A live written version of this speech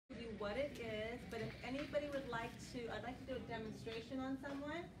what it is, but if anybody would like to, I'd like to do a demonstration on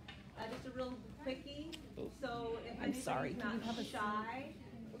someone, just a real quickie. So if anybody's not shy,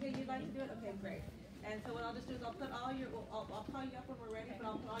 okay, you'd like to do it? Okay, great. And so what I'll just do is I'll put all your, I'll call you up when we're ready, but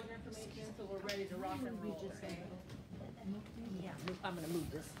I'll put all your information so we're ready to rock and roll, okay? Yeah, I'm going to move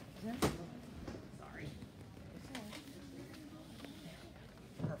this. Sorry.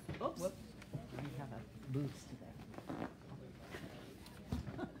 Perfect. Oops. Whoop. We have a boost there.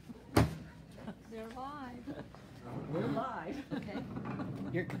 They're live. We're live. Okay.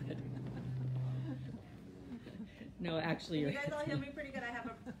 You're good. No, actually, you guys all hear me pretty good. I have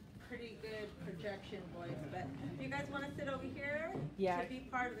a pretty good projection voice, but if you guys want to sit over here to be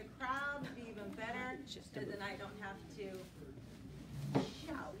part of the crowd, it'd be even better, because then I don't have to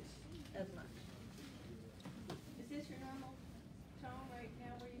shout as much. Is this your normal tone right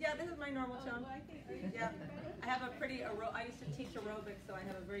now? Yeah, this is my normal tone. Well, yeah, I have a pretty, I used to teach aerobics, so I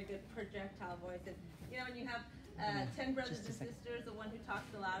have a very good projectile voice. And, you know, when you have 10 brothers and sisters, the one who talks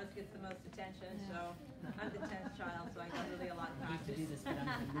the loudest gets the most attention, so I'm the 10th child, so I got really a lot of practice. I need to do this, but I'm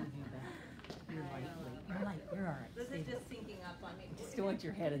going to move you back. You're light. You're all right. This is just syncing up on me. Just don't want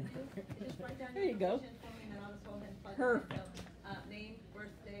your head in there. Just write down there you go. For me, and then I'll just go ahead and plug Perfect. it in. So, name,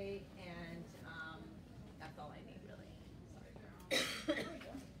 birthday, and that's all I need, really. Sorry.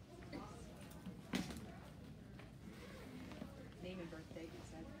 Name and birthday, you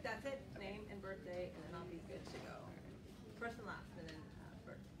said? That's it, name and birthday, and then I'll be good to go. First and last, and then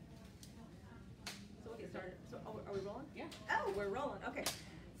birth. So we'll get started. So are we rolling? Yeah. Oh, we're rolling, okay.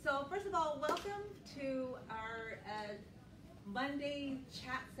 So first of all, welcome to our Monday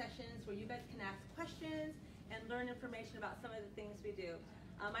chat sessions where you guys can ask questions and learn information about some of the things we do.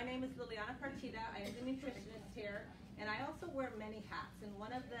 My name is Lilliana Partida. I am the nutritionist here, and I also wear many hats, and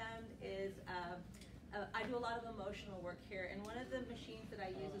one of them is I do a lot of emotional work here, and one of the machines that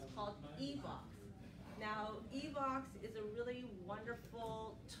I use is called EVOX. Now, EVOX is a really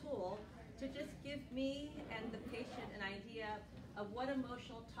wonderful tool to just give me and the patient an idea of what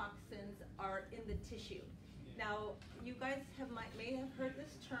emotional toxins are in the tissue. Now, you guys may have heard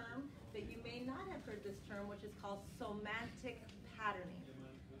this term, but you may not have heard this term, which is called somatic patterning.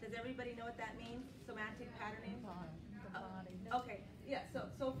 Does everybody know what that means, somatic patterning? Okay, yeah,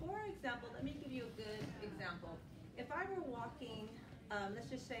 so for example, let me give you a good example. If I were walking, let's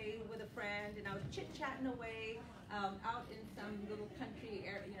just say with a friend, and I was chit-chatting away out in some little country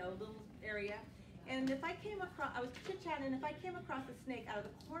area, little area, and if I came across, I was chit-chatting, and if I came across a snake out of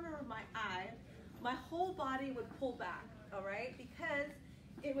the corner of my eye, my whole body would pull back, all right? Because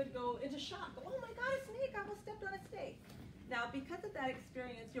it would go into shock. Oh my God, a snake, I almost stepped on a snake. Now, because of that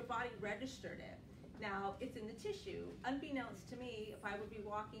experience, your body registered it. Now, it's in the tissue. Unbeknownst to me, if I would be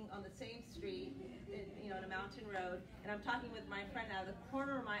walking on the same street, in a mountain road, and I'm talking with my friend out of the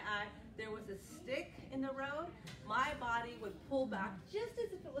corner of my eye, there was a stick in the road, my body would pull back just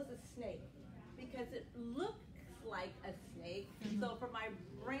as if it was a snake, because it looked like a snake. So for my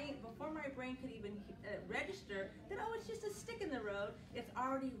brain, before my brain could even register that, oh, it's just a stick in the road, it's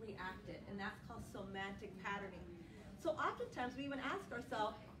already reacted, and that's called somatic patterning. So oftentimes we even ask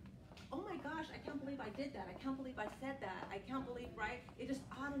ourselves, oh my gosh, I can't believe I did that. I can't believe I said that. I can't believe, right? It just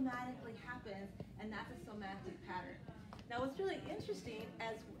automatically happens, and that's a somatic pattern. Now, what's really interesting,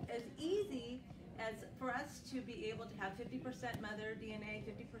 as easy as for us to be able to have 50% mother DNA,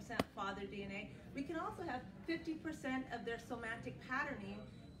 50% father DNA, we can also have 50% of their somatic patterning.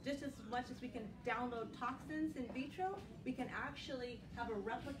 Just as much as we can download toxins in vitro, we can actually have a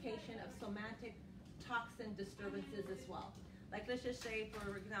replication of somatic toxin disturbances as well. Like, let's just say,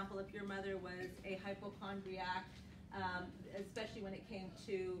 for example, if your mother was a hypochondriac, especially when it came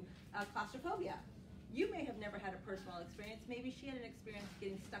to claustrophobia, you may have never had a personal experience. Maybe she had an experience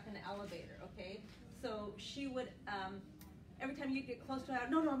getting stuck in the elevator, okay? So she would, every time you get close to her,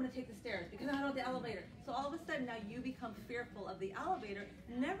 no, I'm gonna take the stairs because I don't know the elevator. So all of a sudden now you become fearful of the elevator,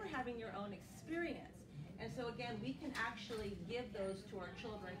 never having your own experience. And so again, we can actually give those to our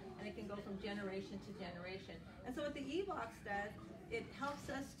children, and it can go from generation to generation. And so what the EVOX does, it helps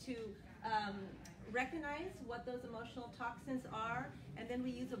us to recognize what those emotional toxins are, and then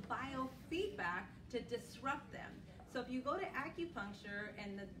we use a biofeedback to disrupt them. So if you go to acupuncture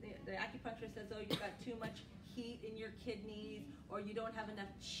and the acupuncturist says, oh, you've got too much heat in your kidneys, or you don't have enough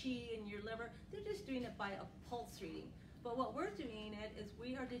chi in your liver, they're just doing it by a pulse reading. But what we're doing it is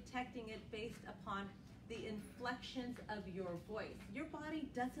we are detecting it based upon the inflections of your voice. Your body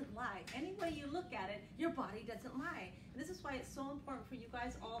doesn't lie. Any way you look at it, your body doesn't lie. And this is why it's so important for you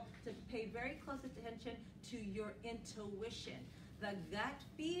guys all to pay very close attention to your intuition. The gut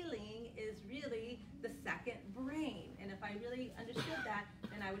feeling is really the second brain. And if I really understood that,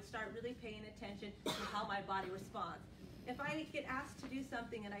 then I would start really paying attention to how my body responds. If I get asked to do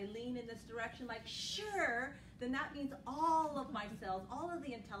something and I lean in this direction, like, sure, then that means all of my cells, all of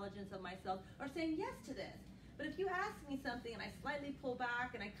the intelligence of my cells are saying yes to this. But if you ask me something and I slightly pull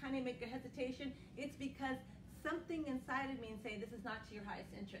back and I kind of make a hesitation, it's because something inside of me is saying this is not to your highest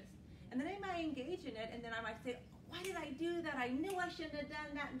interest. And then I might engage in it, and then I might say, why did I do that? I knew I shouldn't have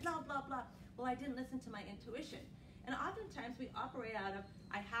done that, and blah, blah, blah. Well, I didn't listen to my intuition. And oftentimes we operate out of,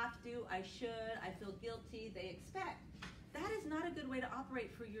 I have to, I should, I feel guilty, they expect. That is not a good way to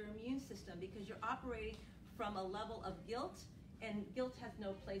operate for your immune system, because you're operating from a level of guilt, and guilt has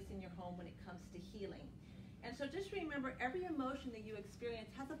no place in your home when it comes to healing. And so just remember, every emotion that you experience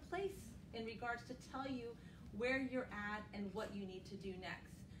has a place in regards to tell you where you're at and what you need to do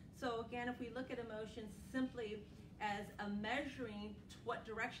next. So again, if we look at emotions simply as a measuring what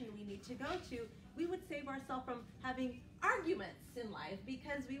direction we need to go to, we would save ourselves from having arguments in life,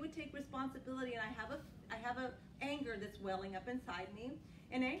 because we would take responsibility. And I have a anger that's welling up inside me,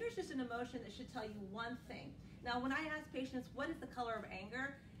 and anger is just an emotion that should tell you one thing. Now, when I ask patients, what is the color of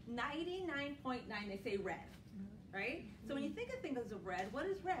anger? 99.9 they say red, right? So when you think of things of red, what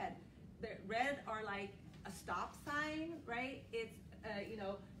is red? Red are like a stop sign, right? It's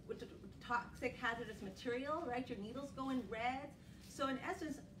with toxic hazardous material, right? Your needles go in red. So in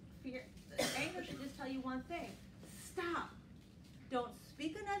essence, anger should just tell you one thing: stop. Don't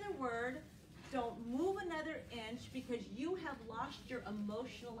speak another word. Don't move another inch, because you have lost your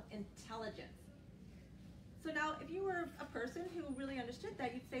emotional intelligence. So now, if you were a person who really understood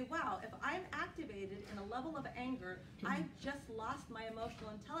that, you'd say, wow, if I'm activated in a level of anger, I've just lost my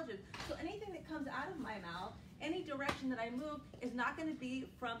emotional intelligence. So anything that comes out of my mouth, any direction that I move, is not going to be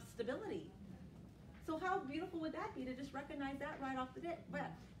from stability. So how beautiful would that be to just recognize that right off the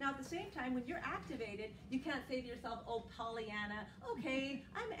bat? Now, at the same time, when you're activated, you can't say to yourself, oh, Pollyanna, okay,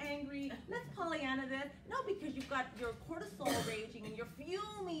 I'm angry, let's Pollyanna this. No, because you've got your cortisol raging and you're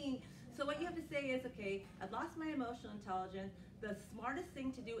fuming. So what you have to say is, okay, I've lost my emotional intelligence. The smartest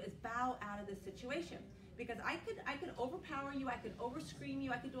thing to do is bow out of this situation. Because I could overpower you, I could overscream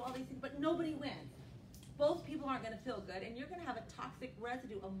you, I could do all these things, but nobody wins. Both people aren't going to feel good, and you're going to have a toxic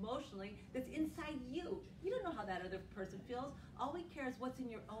residue emotionally that's inside you. You don't know how that other person feels. All we care is what's in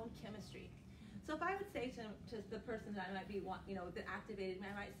your own chemistry. So if I would say to the person that I might be, that activated me,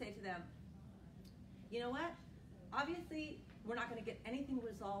 I might say to them, you know what? Obviously, we're not going to get anything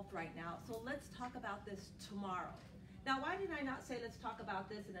resolved right now, so let's talk about this tomorrow. Now, why did I not say let's talk about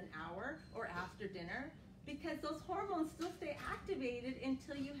this in an hour or after dinner? Because those hormones still stay activated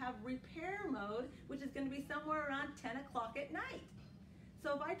until you have repair mode, which is going to be somewhere around 10 o'clock at night.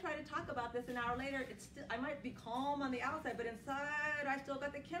 So if I try to talk about this an hour later, I might be calm on the outside, but inside I still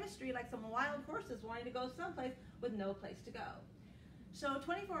got the chemistry like some wild horses wanting to go someplace with no place to go. So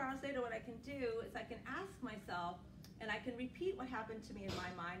 24 hours later, what I can do is I can ask myself, and I can repeat what happened to me in my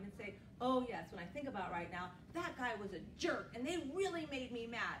mind and say, oh yes, when I think about right now, that guy was a jerk and they really made me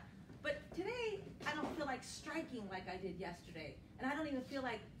mad. But today, I don't feel like striking like I did yesterday. And I don't even feel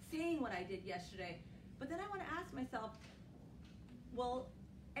like saying what I did yesterday. But then I want to ask myself, well,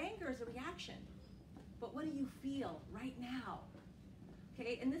 anger is a reaction. But what do you feel right now?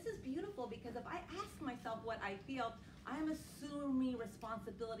 Okay, and this is beautiful, because if I ask myself what I feel, I'm assuming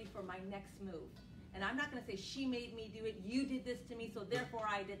responsibility for my next move. And I'm not going to say, she made me do it, you did this to me, so therefore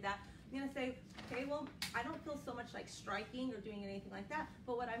I did that. I'm going to say, okay, well, I don't feel so much like striking or doing anything like that,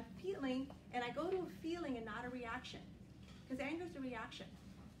 but what I'm feeling, and I go to a feeling and not a reaction, because anger is a reaction.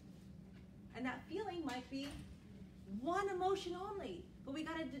 And that feeling might be one emotion only, but we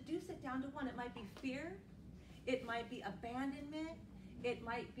got to deduce it down to one. It might be fear, it might be abandonment, it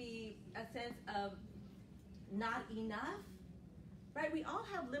might be a sense of not enough, right? We all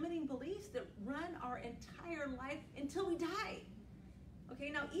have limiting beliefs that run our entire life until we die. Okay,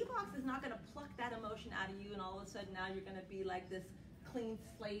 now EVOX is not going to pluck that emotion out of you and all of a sudden now you're going to be like this clean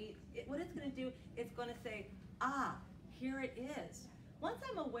slate. What it's going to do, it's going to say, ah, here it is. Once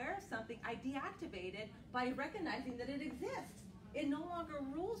I'm aware of something, I deactivate it by recognizing that it exists. It no longer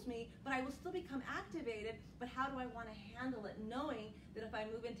rules me, but I will still become activated. But how do I want to handle it, knowing that if I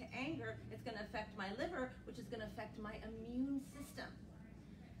move into anger, it's going to affect my liver, which is going to affect my immune system.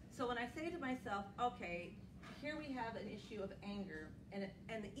 So when I say to myself, okay, here we have an issue of anger, and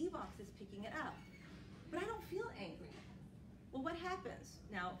the EVOX is picking it up, but I don't feel angry. Well, what happens?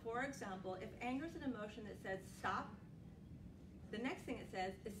 Now, for example, if anger is an emotion that says stop, the next thing it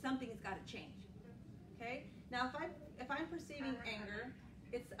says is something's got to change. Okay? Now, if I'm perceiving anger,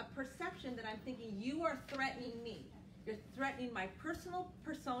 it's a perception that I'm thinking you are threatening me. You're threatening my personal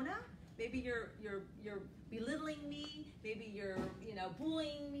persona. Maybe you're belittling me. Maybe you're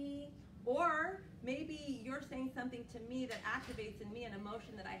bullying me, or maybe you're saying something to me that activates in me an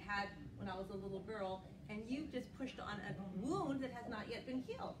emotion that I had when I was a little girl, and you've just pushed on a wound that has not yet been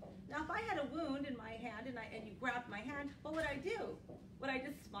healed. Now, if I had a wound in my hand and you grabbed my hand, what would I do? Would I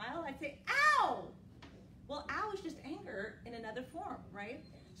just smile? I'd say, ow! Well, ow is just anger in another form, right?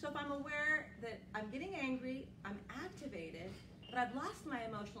 So if I'm aware that I'm getting angry, I'm activated, but I've lost my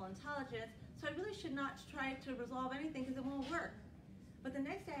emotional intelligence, so I really should not try to resolve anything because it won't work. But the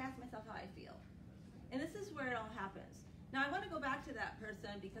next day I ask myself how I feel. And this is where it all happens. Now I want to go back to that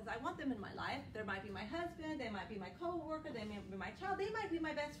person because I want them in my life. There might be my husband, they might be my coworker, they might be my child, they might be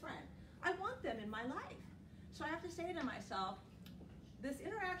my best friend. I want them in my life. So I have to say to myself, this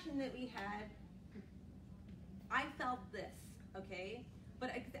interaction that we had, I felt this, okay? But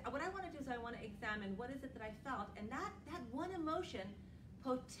what I want to do is I want to examine what is it that I felt, and that one emotion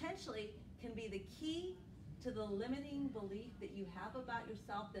potentially can be the key to the limiting belief that you have about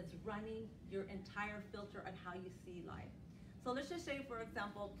yourself that's running your entire filter on how you see life. So let's just say, for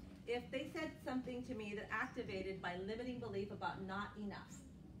example, if they said something to me that activated my limiting belief about not enough,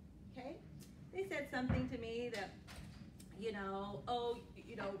 okay? They said something to me that,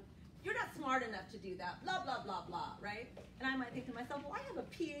 you're not smart enough to do that, blah, blah, blah, blah, right? And I might think to myself, well, I have a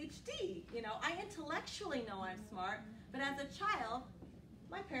PhD, I intellectually know I'm smart, but as a child,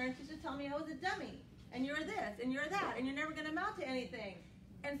 my parents used to tell me I was a dummy, and you're this, and you're that, and you're never gonna amount to anything.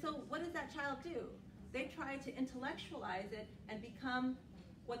 And so what does that child do? They try to intellectualize it and become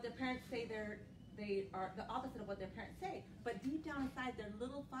what their parents say they are the opposite of what their parents say. But deep down inside, their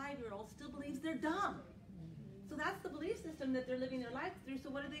little 5-year-old still believes they're dumb. So that's the belief system that they're living their life through. So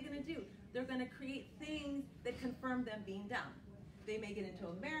what are they going to do? They're going to create things that confirm them being dumb. They may get into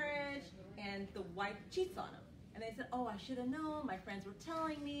a marriage and the wife cheats on them. And they said, oh, I should have known. My friends were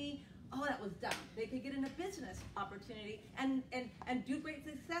telling me. Oh, that was dumb. They could get in a business opportunity and do great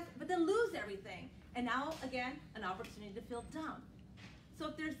success, but then lose everything. And now, again, an opportunity to feel dumb. So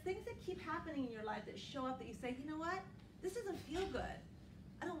if there's things that keep happening in your life that show up that you say, you know what? This doesn't feel good.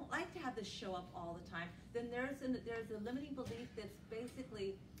 I don't like to have this show up all the time. Then there's a limiting belief that's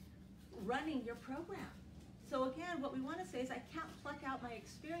basically running your program. So again, what we want to say is I can't pluck out my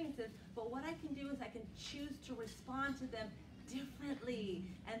experiences, but what I can do is I can choose to respond to them differently.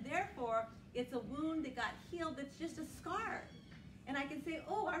 And therefore, it's a wound that got healed that's just a scar. And I can say,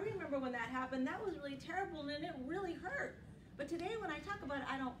 oh, I remember when that happened. That was really terrible and it really hurt. But today when I talk about it,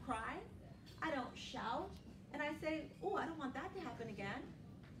 I don't cry, I don't shout, and I say, oh, I don't want that to happen again.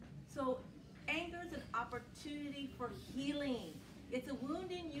 So anger is an opportunity for healing. It's a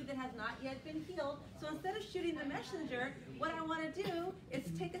wound in you that has not yet been healed. So instead of shooting the messenger, what I want to do is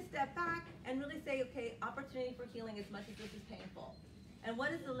take a step back and really say, okay, opportunity for healing as much as this is painful. And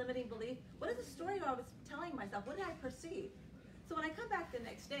what is the limiting belief? What is the story I was telling myself? What did I perceive? So when I come back the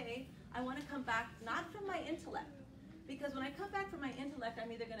next day, I want to come back not from my intellect. Because when I come back from my intellect,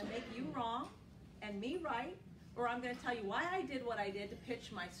 I'm either going to make you wrong and me right, or I'm going to tell you why I did what I did to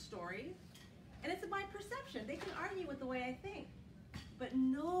pitch my story. And it's my perception. They can argue with the way I think. But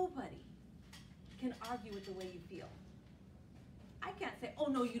nobody can argue with the way you feel. I can't say, oh,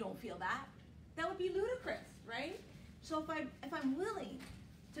 no, you don't feel that. That would be ludicrous, right? So if I'm willing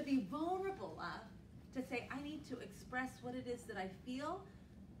to be vulnerable enough to say, I need to express what it is that I feel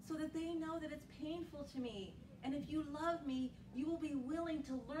so that they know that it's painful to me. And if you love me, you will be willing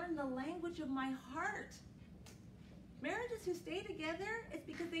to learn the language of my heart. Marriages who stay together, it's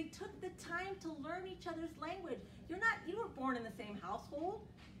because they took the time to learn each other's language. You weren't born in the same household.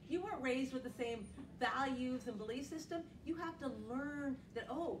 You weren't raised with the same values and belief system. You have to learn that,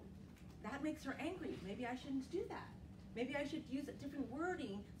 oh, that makes her angry. Maybe I shouldn't do that. Maybe I should use a different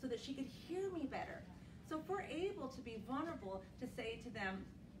wording so that she could hear me better. So if we're able to be vulnerable to say to them,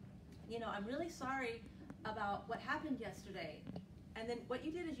 I'm really sorry about what happened yesterday. And then what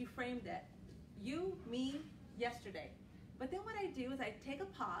you did is you framed it. You, me, yesterday. But then what I do is I take a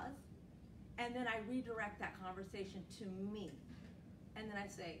pause and then I redirect that conversation to me. And then I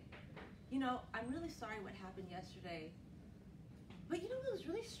say, I'm really sorry what happened yesterday. But what was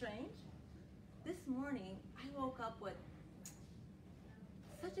really strange? This morning, I woke up with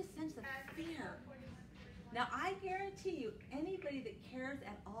such a sense of fear. Now, I guarantee you, anybody that cares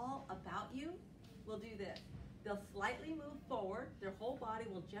at all about you will do this. They'll slightly move forward. Their whole body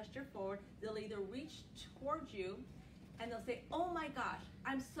will gesture forward. They'll either reach towards you and they'll say, oh my gosh,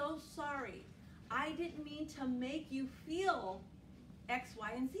 I'm so sorry. I didn't mean to make you feel X,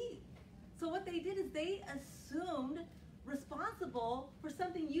 Y, and Z. So what they did is they assumed responsible for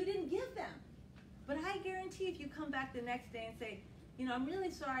something you didn't give them. But I guarantee if you come back the next day and say, you know, I'm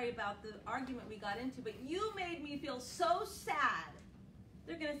really sorry about the argument we got into, but you made me feel so sad.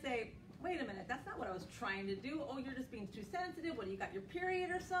 They're going to say, wait a minute, that's not what I was trying to do. Oh, you're just being too sensitive. What, do you got your period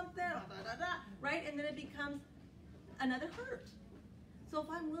or something? Right? And then it becomes another hurt. So if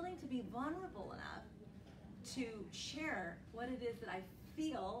I'm willing to be vulnerable enough to share what it is that I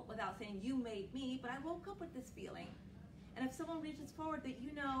feel without saying you made me, but I woke up with this feeling. And if someone reaches forward, that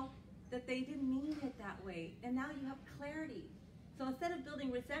you know that they didn't mean it that way, and now you have clarity. So instead of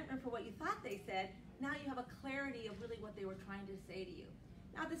building resentment for what you thought they said, now you have a clarity of really what they were trying to say to you.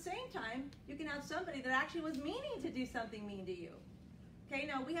 Now at the same time, you can have somebody that actually was meaning to do something mean to you. Okay,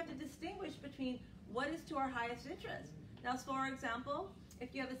 now we have to distinguish between what is to our highest interest. Now, for example,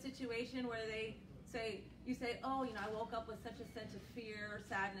 if you have a situation where you say, oh, you know, I woke up with such a sense of fear or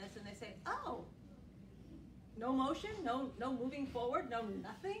sadness, and they say, oh, no motion, no moving forward, no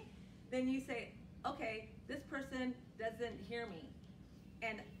nothing, then you say, okay, this person doesn't hear me.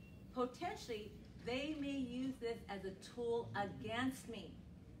 And potentially, they may use this as a tool against me.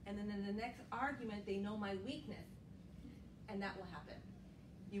 And then in the next argument, they know my weakness. And that will happen.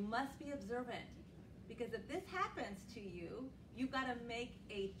 You must be observant. Because if this happens to you, you've got to make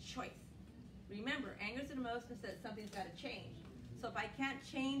a choice. Remember, anger is an emotion that something's got to change. So if I can't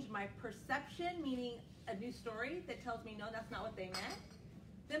change my perception, meaning a new story that tells me, no, that's not what they meant,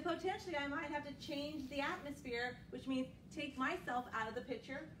 then potentially I might have to change the atmosphere, which means take myself out of the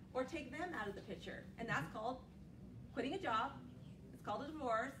picture or take them out of the picture. And that's called quitting a job, it's called a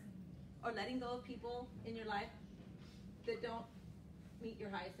divorce, or letting go of people in your life that don't meet your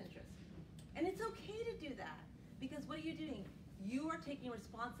highest interest. And it's okay to do that, because what are you doing? You are taking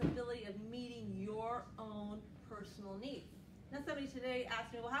responsibility of meeting your own personal needs. Now somebody today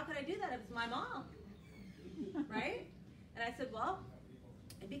asked me, well, how could I do that if it's my mom? Right? And I said, well,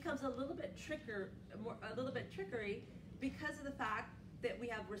 it becomes a little bit trickery because of the fact that we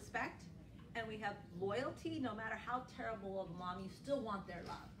have respect and we have loyalty. No matter how terrible of a mom, you still want their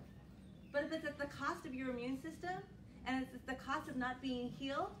love. But if it's at the cost of your immune system and it's at the cost of not being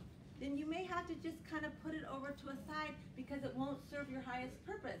healed, then you may have to just kind of put it over to a side because it won't serve your highest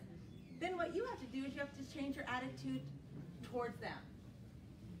purpose. Then what you have to do is you have to change your attitude towards them.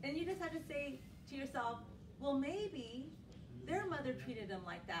 And you just have to say to yourself, well, maybe their mother treated them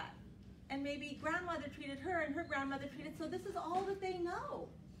like that. And maybe grandmother treated her and her grandmother treated, so this is all that they know.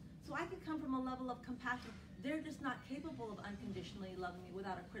 So I can come from a level of compassion. They're just not capable of unconditionally loving me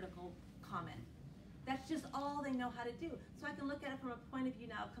without a critical comment. That's just all they know how to do. So I can look at it from a point of view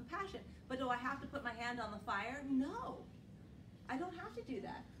now of compassion. But do I have to put my hand on the fire? No. I don't have to do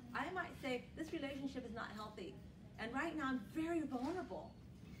that. I might say, this relationship is not healthy. And right now I'm very vulnerable.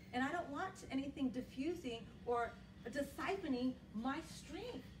 And I don't want anything diffusing or siphoning my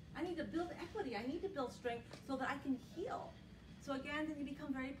strength. I need to build equity. I need to build strength so that I can heal. So again, then you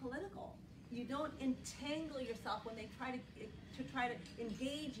become very political. You don't entangle yourself when they try to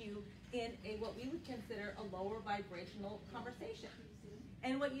engage you in what we would consider a lower vibrational conversation.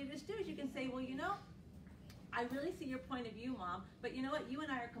 And what you just do is you can say, well, you know, I really see your point of view, Mom, but you know what? You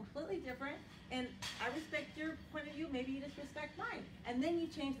and I are completely different, and I respect your point of view. Maybe you just respect mine. And then you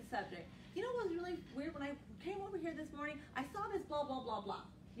change the subject. You know what was really weird? When I came over here this morning, I saw this blah, blah, blah, blah.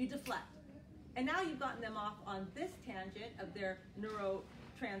 You deflect. And now you've gotten them off on this tangent of their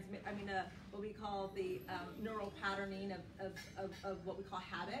what we call the neural patterning of what we call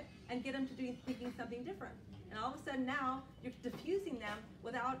habit, and get them to thinking something different. And all of a sudden now, you're diffusing them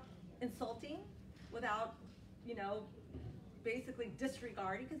without insulting, without, you know, basically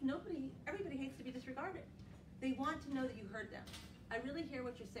disregarding, because everybody hates to be disregarded. They want to know that you heard them. I really hear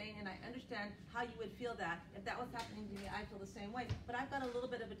what you're saying, and I understand how you would feel that. If that was happening to me, I feel the same way. But I've got a little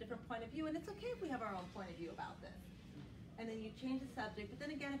bit of a different point of view, and it's okay if we have our own point of view about this. And then you change the subject. But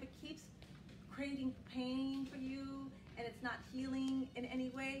then again, if it keeps creating pain for you, and it's not healing in any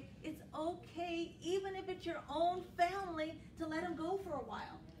way, it's okay, even if it's your own family, to let them go for a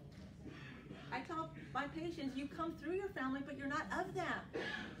while. I tell my patients, you come through your family, but you're not of them.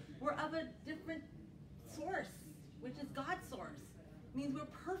 We're of a different source, which is God's source. It means we're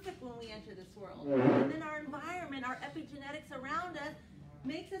perfect when we enter this world. And then our environment, our epigenetics around us,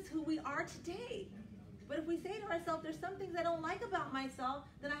 makes us who we are today. But if we say to ourselves, there's some things I don't like about myself,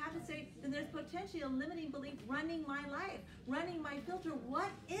 then I have to say, then there's potentially a limiting belief running my life, running my filter. What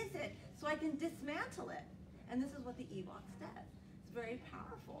is it? So I can dismantle it. And this is what the EVOX does. It's very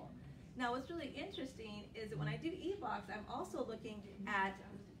powerful. Now, what's really interesting is that when I do EVOX, I'm also looking at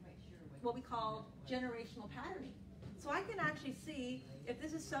what we call generational patterning. So I can actually see if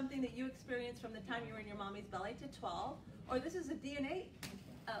this is something that you experienced from the time you were in your mommy's belly to 12, or this is a DNA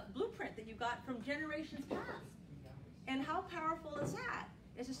blueprint that you got from generations past. And how powerful is that?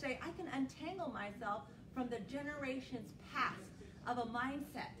 It's to say, I can untangle myself from the generations past of a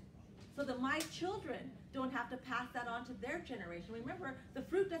mindset so that my children don't have to pass that on to their generation. Remember, the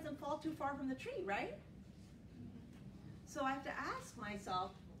fruit doesn't fall too far from the tree, right? So I have to ask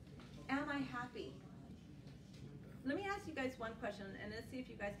myself, am I happy? Let me ask you guys one question, and let's see if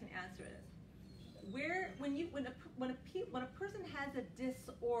you guys can answer this. When a person has a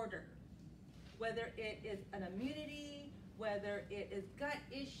disorder, whether it is an immunity, whether it is gut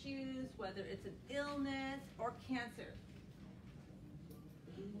issues, whether it's an illness or cancer,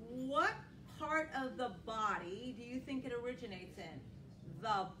 what part of the body do you think it originates in?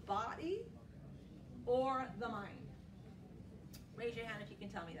 The body or the mind? Raise your hand if you can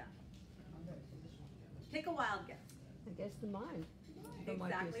tell me that. Take a wild guess. I guess the mind.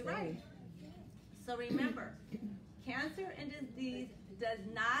 Exactly right. So remember, cancer and disease does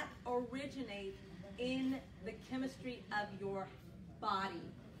not originate in the chemistry of your body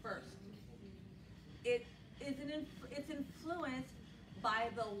first. It's influenced by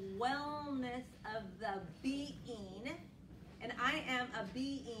the wellness of the being, and I am a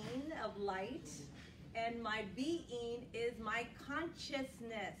being of light, and my being is my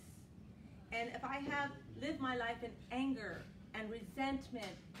consciousness. And if I have lived my life in anger and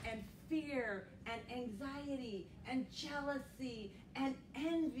resentment and fear and anxiety and jealousy and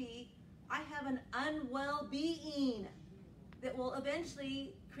envy, I have an unwell being that will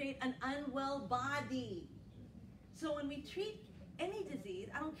eventually create an unwell body. So when we treat any disease,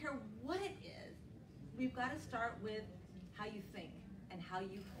 I don't care what it is, we've got to start with how you think and how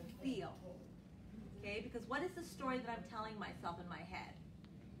you feel. Okay? Because what is the story that I'm telling myself in my head?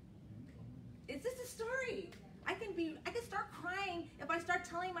 It's just a story. I can start crying if I start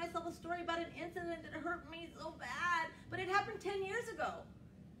telling myself a story about an incident that hurt me so bad, but it happened 10 years ago.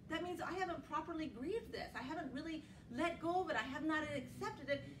 That means I haven't properly grieved this. I haven't really let go of it. I have not accepted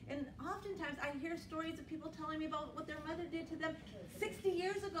it. And oftentimes I hear stories of people telling me about what their mother did to them 60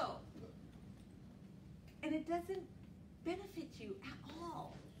 years ago. And it doesn't benefit you at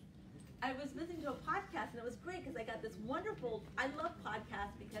all. I was listening to a podcast, and it was great because I got this wonderful, I love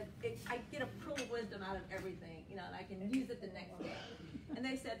podcasts because I get a pearl of wisdom out of everything, and I can use it the next day. And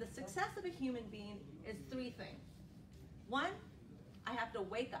they said the success of a human being is 3 things. 1, I have to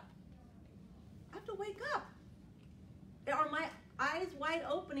wake up. I have to wake up. Are my eyes wide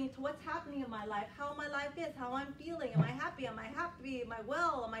opening to what's happening in my life, how my life is, how I'm feeling? Am I happy? Am I happy? Am I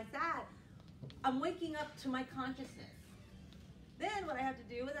well? Am I sad? I'm waking up to my consciousness. Then what I have to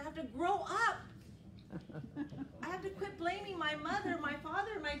do is I have to grow up. I have to quit blaming my mother, my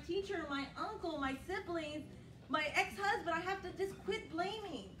father, my teacher, my uncle, my siblings, my ex-husband. I have to just quit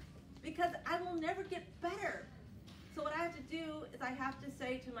blaming because I will never get better. So what I have to do is I have to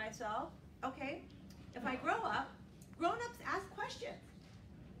say to myself, okay, if I grow up, grown-ups ask questions.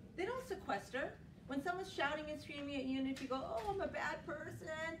 They don't sequester. When someone's shouting and screaming at you, and if you go, oh, I'm a bad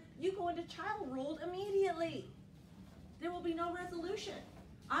person, you go into child role immediately. There will be no resolution.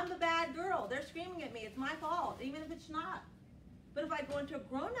 I'm the bad girl. They're screaming at me. It's my fault, even if it's not. But if I go into a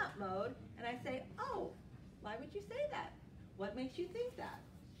grown-up mode and I say, oh, why would you say that? What makes you think that?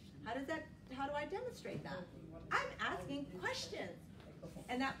 How do I demonstrate that? I'm asking questions.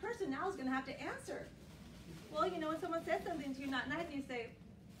 And that person now is going to have to answer. Well, when someone says something to you not nice, and you say,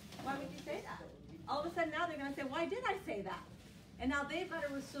 why would you say that? All of a sudden now they're going to say, why did I say that? And now they've got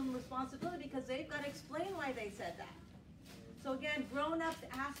to assume responsibility because they've got to explain why they said that. So again, grown-ups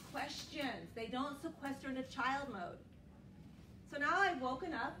ask questions. They don't sequester into child mode. So now I've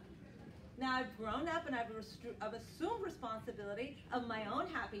woken up. Now I've grown up and I've assumed responsibility of my own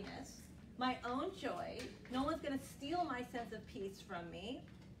happiness, my own joy. No one's going to steal my sense of peace from me.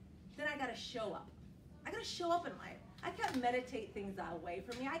 Then I got to show up. I got to show up in life. I can't meditate things away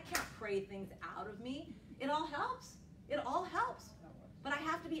from me. I can't pray things out of me. It all helps. It all helps. But I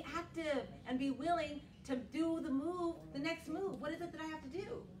have to be active and be willing to do the next move. What is it that I have to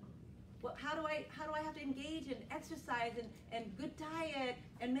do? How do I have to engage in exercise and good diet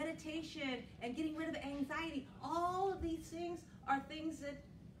and meditation and getting rid of anxiety? All of these things are things that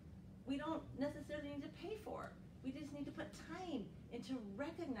we don't necessarily need to pay for. We just need to put time into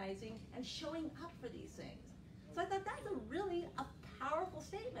recognizing and showing up for these things. So I thought that's a powerful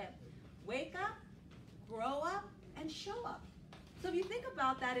statement. Wake up, grow up, and show up. So if you think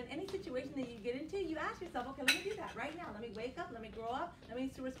about that in any situation that you get into, you ask yourself, okay, let me do that right now. Let me wake up, let me grow up, let me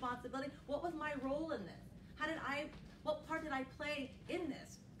assume responsibility. What was my role in this? What part did I play in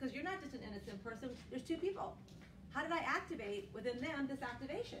this? Because you're not just an innocent person, there's 2 people. How did I activate within them this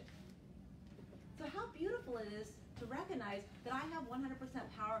activation? So how beautiful it is to recognize that I have 100%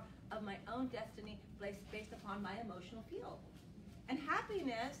 power of my own destiny based upon my emotional field. And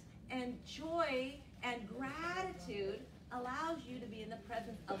happiness and joy and gratitude allows you to be in the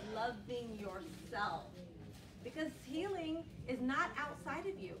presence of loving yourself. Because healing is not outside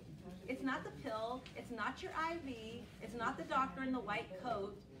of you. It's not the pill, it's not your IV, it's not the doctor in the white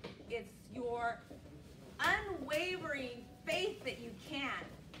coat. It's your unwavering faith that you can.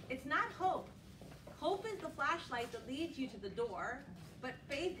 It's not hope. Hope is the flashlight that leads you to the door, but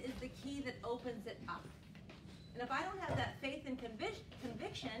faith is the key that opens it up. And if I don't have that faith and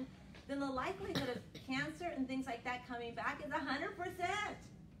conviction, then the likelihood of cancer and things like that coming back is 100%.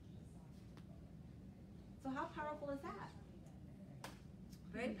 So how powerful is that?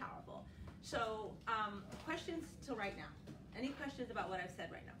 Very powerful. So questions till right now. Any questions about what I've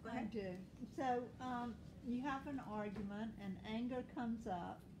said right now? Go ahead. I do. So you have an argument and anger comes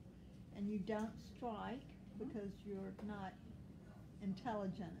up and you don't strike because you're not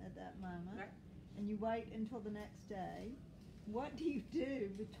intelligent at that moment. Right. And you wait until the next day. What do you do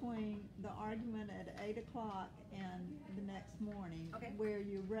between the argument at 8 o'clock and the next morning where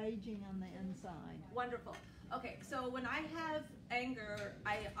you're raging on the inside? Wonderful. Okay, so when I have anger,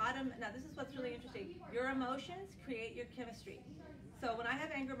 now this is what's really interesting. Your emotions create your chemistry. So when I have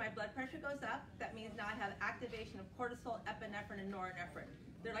anger, my blood pressure goes up. That means now I have activation of cortisol, epinephrine, and norepinephrine.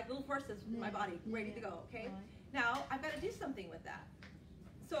 They're like little horses in my body, ready to go, okay? Right. Now, I've got to do something with that.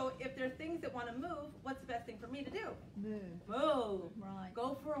 So if there are things that want to move, what's the best thing for me to do? Move. Move. Right.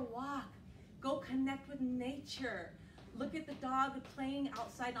 Go for a walk. Go connect with nature. Look at the dog playing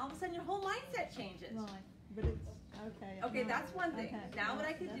outside, and all of a sudden your whole mindset changes. Right. But it's okay. Okay, that's one thing. Okay. Now what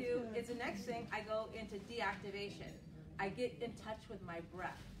I could That's do good. is the next thing, I go into deactivation. I get in touch with my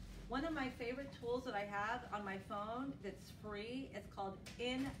breath. One of my favorite tools that I have on my phone that's free, it's called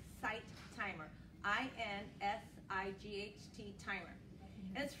Insight Timer. INSIGHT Timer.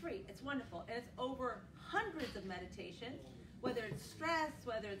 And it's free, it's wonderful, and it's over hundreds of meditations, whether it's stress,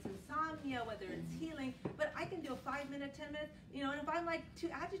 whether it's insomnia, whether it's healing, but I can do a 5 minute, 10 minutes, you know, and if I'm like too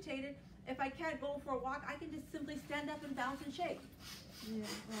agitated, if I can't go for a walk, I can just simply stand up and bounce and shake. Yeah,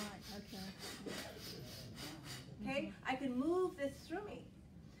 right, okay. Okay, I can move this through me.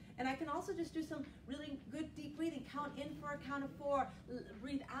 And I can also just do some really good deep breathing. Count in for a count of 4.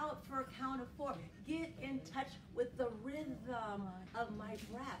 Breathe out for a count of 4. Get in touch with the rhythm of my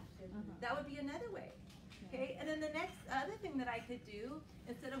breath. That would be another way. Okay, and then the next other thing that I could do,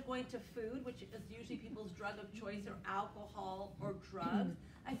 instead of going to food, which is usually people's drug of choice, or alcohol or drugs,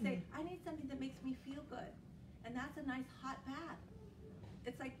 I say, I need something that makes me feel good. And that's a nice hot bath.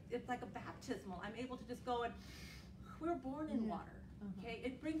 It's like a baptismal. I'm able to just go and, we're born in water. Okay,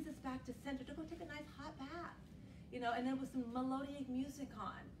 it brings us back to center to go take a nice hot bath, you know, and then with some melodic music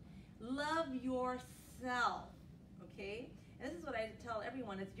on. Love yourself, okay? And this is what I tell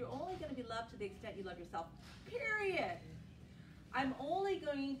everyone, is you're only going to be loved to the extent you love yourself, period. I'm only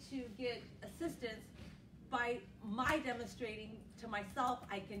going to get assistance by my demonstrating to myself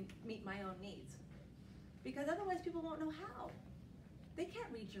I can meet my own needs. Because otherwise people won't know how. They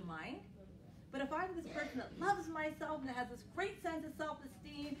can't read your mind. But if I'm this person that loves myself and that has this great sense of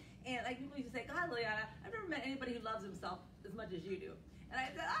self-esteem, and like people used to say, God, Lilliana, I've never met anybody who loves himself as much as you do. And I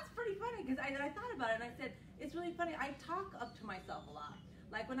said, that's pretty funny, because I thought about it, and I said, it's really funny, I talk up to myself a lot.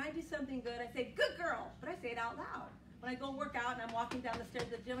 Like when I do something good, I say, good girl, but I say it out loud. When I go work out and I'm walking down the stairs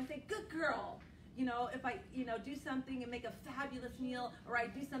of the gym, I say, good girl. You know, if I, do something and make a fabulous meal, or I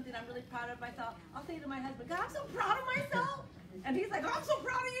do something I'm really proud of myself, I'll say to my husband, God, I'm so proud of myself. And he's like, oh, I'm so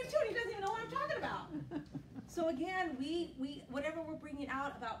proud of you too. And he doesn't even know what I'm talking about. So again, we whatever we're bringing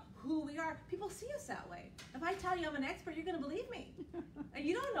out about who we are, people see us that way. If I tell you I'm an expert, you're going to believe me. And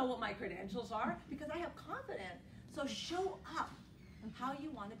you don't know what my credentials are because I have confidence. So show up how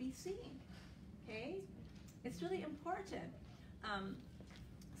you want to be seen. Okay? It's really important.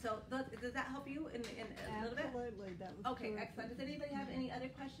 So does that help you in a little bit? Absolutely. That was Okay, terrific. excellent. Does anybody have any other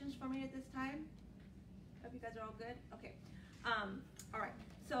questions for me at this time? Hope you guys are all good. Okay. All right.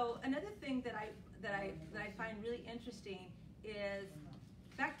 So another thing that I find really interesting is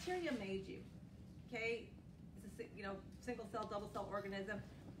bacteria made you. Okay, it's a single cell, double cell organism.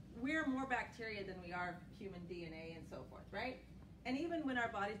 We're more bacteria than we are human DNA and so forth, right? And even when our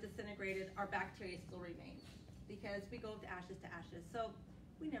body's disintegrated, our bacteria still remains because we go to ashes. So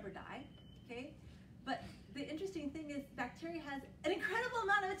we never die. Okay, but the interesting thing is bacteria has an incredible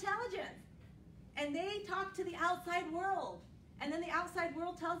amount of intelligence. And they talk to the outside world. And then the outside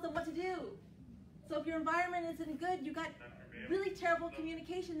world tells them what to do. So if your environment isn't good, you got really terrible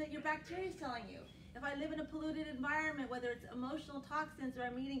communication that your bacteria is telling you. if I live in a polluted environment, whether it's emotional toxins or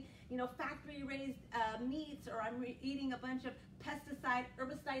I'm eating, factory-raised meats, or I'm eating a bunch of pesticide,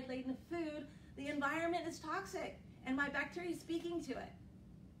 herbicide-laden food, the environment is toxic, and my bacteria is speaking to it.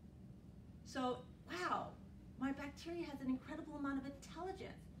 So, wow, my bacteria has an incredible amount of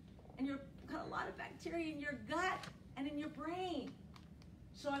intelligence, and you've got a lot of bacteria in your gut and in your brain.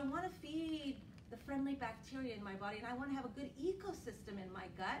 So I want to feed the friendly bacteria in my body, and I want to have a good ecosystem in my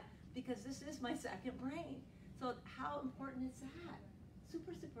gut, because this is my second brain. So how important is that?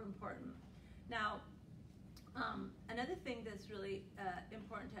 Super, super important. Now, another thing that's really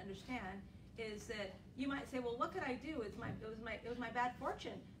important to understand is that you might say, well, what could I do? It was my bad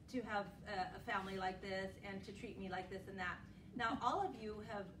fortune to have a family like this and to treat me like this and that. Now, all of you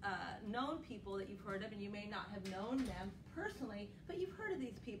have known people that you've heard of, and you may not have known them personally, but you've heard of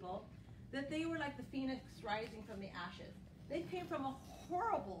these people, that they were like the phoenix rising from the ashes. They came from a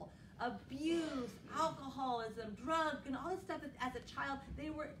horrible abuse, alcoholism, drug, and all this stuff that as a child, they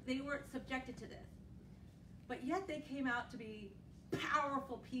were subjected to this. But yet they came out to be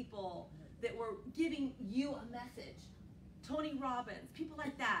powerful people that were giving you a message. Tony Robbins, people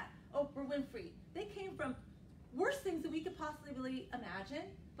like that, Oprah Winfrey. They came from worse things that we could possibly imagine,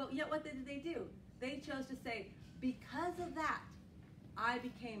 but yet what did they do? They chose to say, because of that, I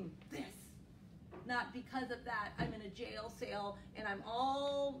became this. Not because of that, I'm in a jail cell and I'm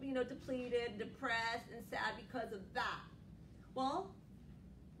all, depleted, depressed, and sad because of that. Well,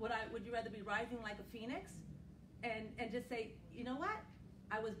 would you rather be rising like a phoenix and just say, you know what?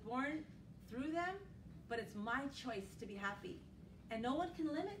 I was born through them, but it's my choice to be happy. And no one can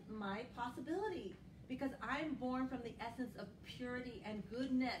limit my possibility, because I'm born from the essence of purity and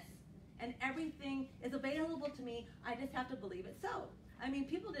goodness. And everything is available to me. I just have to believe it so. I mean,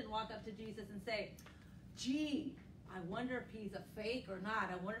 people didn't walk up to Jesus and say, gee, I wonder if he's a fake or not.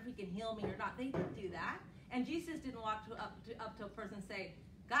 I wonder if he can heal me or not. They didn't do that. And Jesus didn't walk up to a person and say,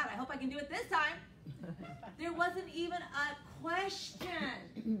 God, I hope I can do it this time. There wasn't even a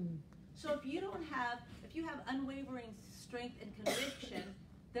question. So if you have unwavering strength and conviction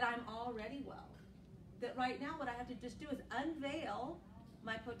that I'm already well, that right now what I have to just do is unveil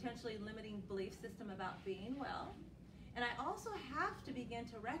my potentially limiting belief system about being well. And I also have to begin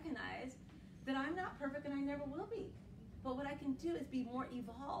to recognize that I'm not perfect and I never will be. But what I can do is be more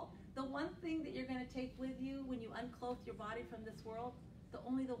evolved. The one thing that you're going to take with you when you unclothe your body from this world, the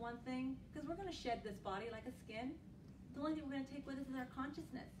one thing, because we're going to shed this body like a skin, the only thing we're going to take with us is our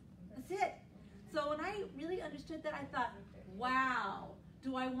consciousness. That's it. So when I really understood that, I thought, wow,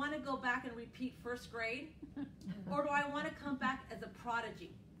 do I want to go back and repeat first grade? Or do I want to come back as a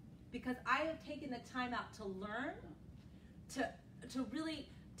prodigy? Because I have taken the time out to learn, to really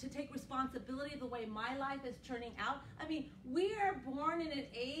take responsibility of the way my life is turning out. I mean, we are born in an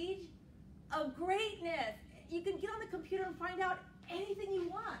age of greatness. You can get on the computer and find out anything you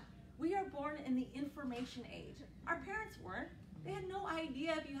want. We are born in the information age. Our parents weren't. They had no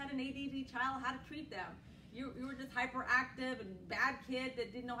idea if you had an ADD child how to treat them. You were just hyperactive and bad kid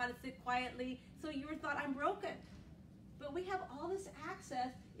that didn't know how to sit quietly, so you were thought, I'm broken. But we have all this access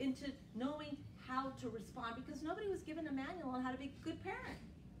into knowing how to respond, because nobody was given a manual on how to be a good parent.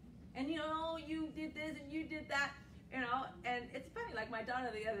 And you did this and you did that, and it's funny, like my daughter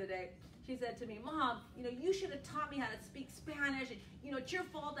the other day, she said to me, Mom, you should have taught me how to speak Spanish, and it's your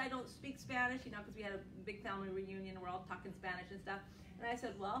fault I don't speak Spanish, because we had a big family reunion and we're all talking Spanish and stuff. And I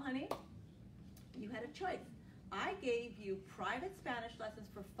said, well, honey, you had a choice. I gave you private Spanish lessons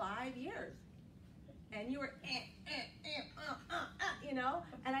for 5 years. And you were,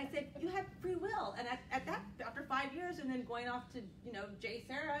 and I said, you had free will. And at that, after 5 years, and then going off to, J.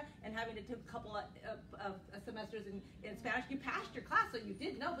 Sarah, and having to take a couple of semesters in Spanish, you passed your class, so you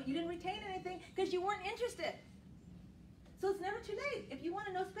did know, but you didn't retain anything because you weren't interested. So it's never too late. If you want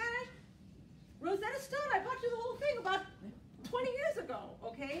to know Spanish, Rosetta Stone, I bought you the whole thing about 20 years ago,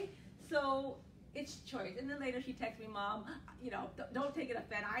 okay? So it's choice. And then later she texts me, Mom, don't take it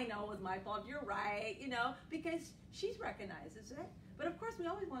offense. I know it was my fault. You're right, because she's recognizes it. But of course, we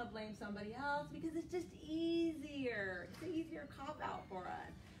always want to blame somebody else because it's just easier. It's an easier cop-out for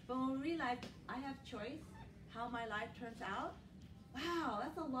us. But when we realize I have choice, how my life turns out, wow,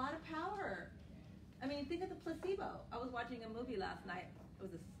 that's a lot of power. I mean, think of the placebo. I was watching a movie last night. It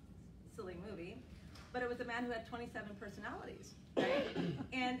was a silly movie. But it was a man who had 27 personalities, right?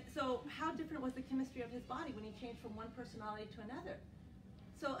 And so how different was the chemistry of his body when he changed from one personality to another?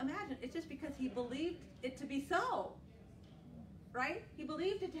 So imagine, it's just because he believed it to be so, right? He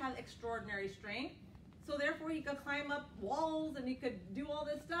believed it to have extraordinary strength, so therefore he could climb up walls and he could do all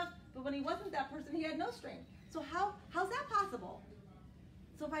this stuff, but when he wasn't that person, he had no strength. So how's that possible?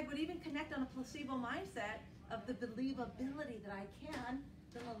 So if I would even connect on a placebo mindset of the believability that I can,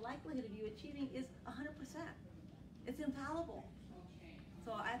 then the likelihood of you achieving is 100%. It's infallible.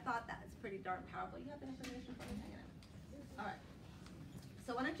 So I thought that's pretty darn powerful. You have the information for me? Hang on. All right.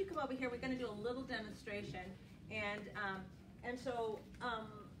 So why don't you come over here? We're going to do a little demonstration. And so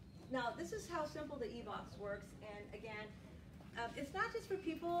now this is how simple the EVOX works. And again, it's not just for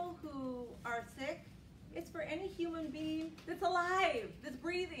people who are sick. It's for any human being that's alive, that's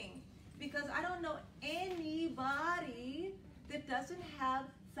breathing. Because I don't know anybody that doesn't have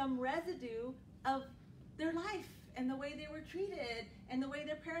some residue of their life and the way they were treated and the way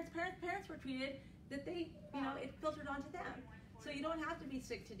their parents were treated, that they, it filtered onto them. So you don't have to be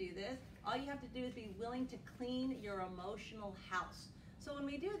sick to do this. All you have to do is be willing to clean your emotional house. So when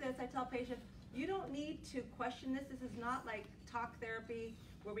we do this, I tell patients, you don't need to question this. This is not like talk therapy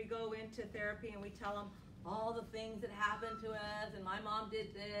where we go into therapy and we tell them all the things that happened to us and my mom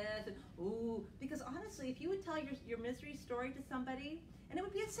did this and ooh. Because honestly, if you would tell your misery story to somebody, and it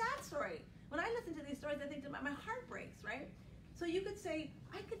would be a sad story. When I listen to these stories, I think my heart breaks, right? So you could say,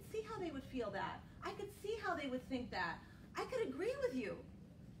 I could see how they would feel that. I could see how they would think that. I could agree with you.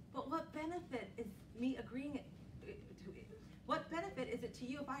 But what benefit is me agreeing what benefit is it to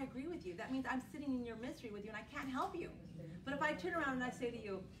you if I agree with you? That means I'm sitting in your misery with you and I can't help you. But if I turn around and I say to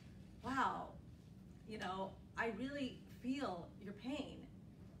you, wow, I really feel your pain.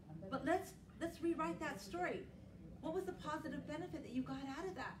 But let's rewrite that story. What was the positive benefit that you got out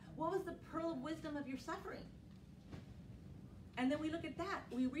of that? What was the pearl of wisdom of your suffering? And then we look at that.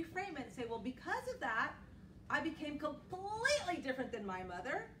 We reframe it and say, well, because of that, I became completely different than my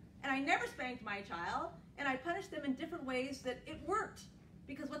mother, and I never spanked my child, and I punished them in different ways that it worked,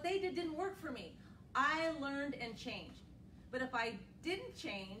 because what they did didn't work for me. I learned and changed. But if I didn't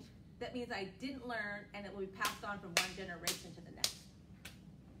change, that means I didn't learn, and it will be passed on from one generation to the next.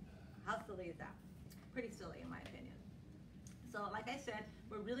 How silly is that? Pretty silly, in my opinion. So like I said,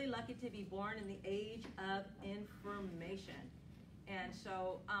 we're really lucky to be born in the age of information. And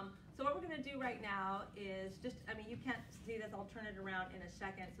so so what we're going to do right now is just, you can't see this, I'll turn it around in a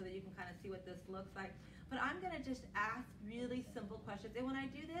second so that you can kind of see what this looks like. But I'm going to just ask really simple questions. And when I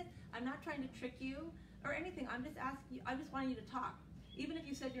do this, I'm not trying to trick you or anything. I'm just asking you, I just wanting you to talk. Even if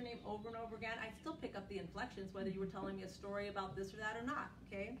you said your name over and over again, I still pick up the inflections, whether you were telling me a story about this or that or not,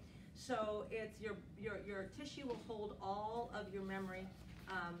 okay? So it's your tissue will hold all of your memory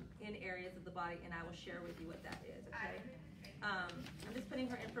in areas of the body, and I will share with you what that is, okay? I'm just putting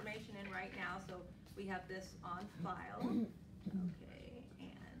her information in right now, so we have this on file. Okay,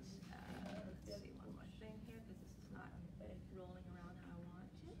 and let's see one more thing here, because this is not rolling around how I want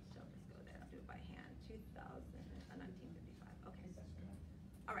it. So let's go there. I'll do it by hand. 1955. Okay.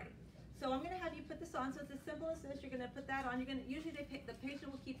 Alrighty. So I'm going to have you put this on. So it's as simple as this. You're going to put that on. You're going to usually the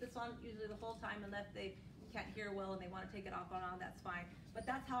patient will keep this on usually the whole time unless they can't hear well and they want to take it off and on. That's fine. But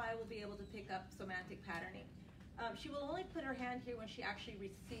that's how I will be able to pick up semantic patterning. She will only put her hand here when she actually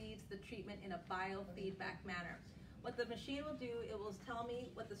receives the treatment in a biofeedback manner. What the machine will do, it will tell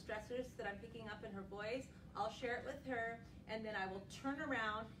me what the stressors that I'm picking up in her voice. I'll share it with her, and then I will turn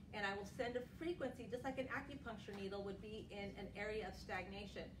around and I will send a frequency, just like an acupuncture needle would be in an area of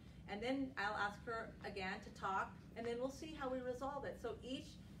stagnation. And then I'll ask her again to talk, and then we'll see how we resolve it. So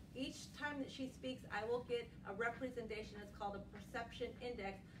each time that she speaks, I will get a representation. It's called a perception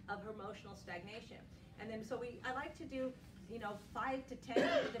index of her emotional stagnation. And then so I like to do 5 to 10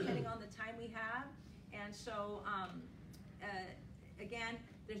 depending on the time we have. And so again,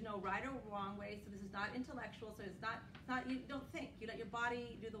 there's no right or wrong way. So this is not intellectual. So it's not you don't think. You let your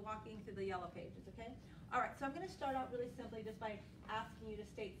body do the walking through the yellow pages. Okay. All right. So I'm going to start out really simply just by asking you to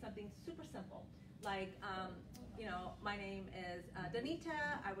state something super simple, like my name is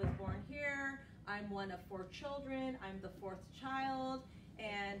Danita. I was born here. I'm one of 4 children. I'm the 4th child.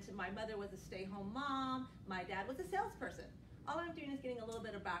 And my mother was a stay-home mom. My dad was a salesperson. All I'm doing is getting a little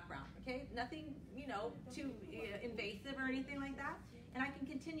bit of background, okay? Nothing, too invasive or anything like that. And I can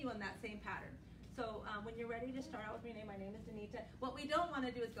continue on that same pattern. So when you're ready to start out with your name, my name is Danita. What we don't want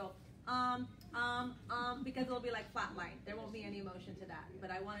to do is go, because it'll be like flatline. There won't be any emotion to that. But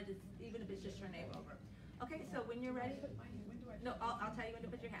I wanted to, even if it's just your name over. Okay, so when you're ready. No, I'll tell you when to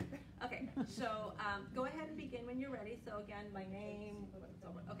put your hand. Okay, so go ahead and begin when you're ready. So again, my name.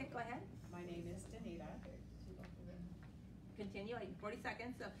 Okay, go ahead. My name is Danita. Continue. 40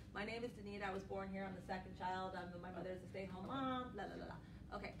 seconds. So my name is Danita. I was born here. I'm the 2nd child. My mother is a stay-at-home mom. Blah blah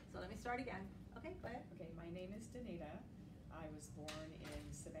blah. Okay, so let me start again. Okay, go ahead. Okay, my name is Danita. I was born in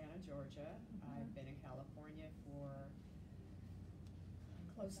Savannah, Georgia. I've been in California for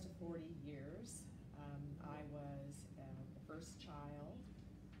close to 40 years. I was the first child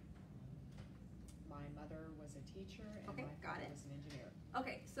was a teacher, and Okay, my got father it. was an engineer.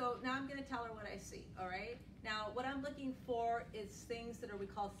 Okay, so now I'm going to tell her what I see, all right? Now, what I'm looking for is things that are we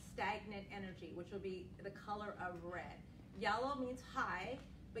call stagnant energy, which will be the color of red. Yellow means high,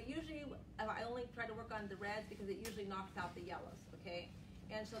 but usually I only try to work on the reds because it usually knocks out the yellows, okay?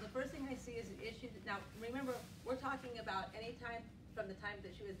 And so the first thing I see is an issue. Now, remember, we're talking about any time from the time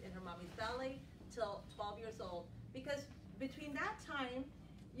that she was in her mommy's belly till 12 years old, because between that time,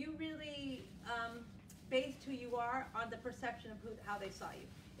 you really based who you are on the perception of how they saw you.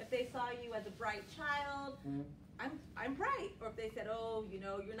 If they saw you as a bright child, I'm bright. Or if they said, oh, you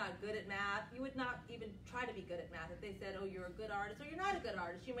know, you're not good at math, you would not even try to be good at math. If they said, oh, you're a good artist, or you're not a good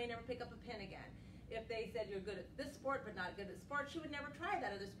artist, you may never pick up a pen again. If they said you're good at this sport but not good at sports, she would never try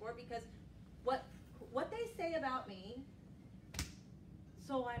that other sport, because what they say about me,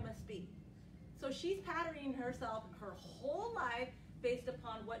 so I must be. So she's patterning herself her whole life based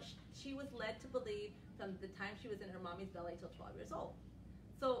upon what she was led to believe from the time she was in her mommy's belly till 12 years old.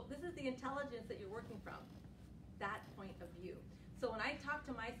 So this is the intelligence that you're working from, that point of view. So when I talk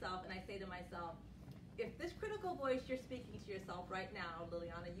to myself and I say to myself, if this critical voice you're speaking to yourself right now,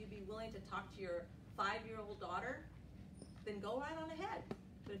 Lilliana, you'd be willing to talk to your 5-year-old daughter, then go right on ahead.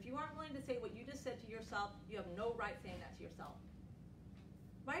 But if you aren't willing to say what you just said to yourself, you have no right saying that to yourself.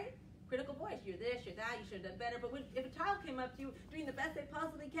 Right? Critical voice, you're this, you're that, you should have done better. But if a child came up to you doing the best they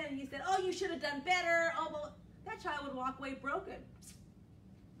possibly can and you said, oh, you should have done better, oh, well, that child would walk away broken.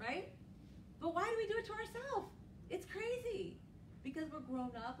 Right? But why do we do it to ourselves? It's crazy. Because we're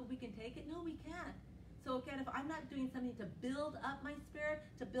grown up and we can take it? No, we can't. So again, if I'm not doing something to build up my spirit,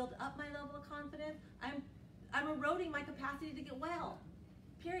 to build up my level of confidence, I'm eroding my capacity to get well.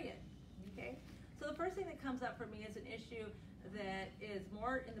 Period. Okay? So the first thing that comes up for me is an issue that is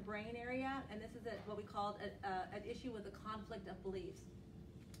more in the brain area, and this is what we call an issue with a conflict of beliefs.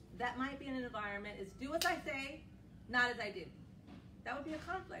 That might be in an environment is do as I say, not as I do. That would be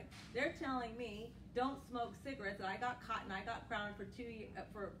a conflict. They're telling me don't smoke cigarettes, and I got caught and I got grounded for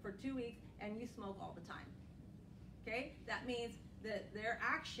 2 weeks, and you smoke all the time. Okay? That means that their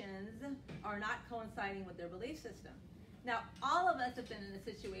actions are not coinciding with their belief system. Now, all of us have been in a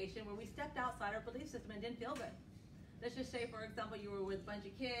situation where we stepped outside our belief system and didn't feel good. Let's just say, for example, you were with a bunch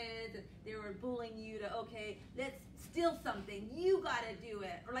of kids and they were bullying you to, okay, let's steal something. You got to do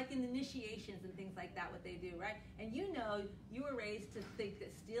it. Or like in initiations and things like that, what they do, right? And you know you were raised to think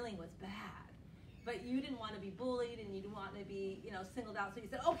that stealing was bad. But you didn't want to be bullied and you didn't want to be, you know, singled out. So you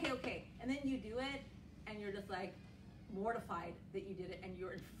said, okay. And then you do it and you're just like mortified that you did it, and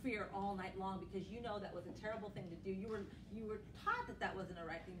you're in fear all night long because you know that was a terrible thing to do. You were taught that that wasn't a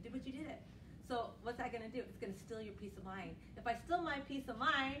right thing to do, but you did it. So what's that going to do? It's going to steal your peace of mind. If I steal my peace of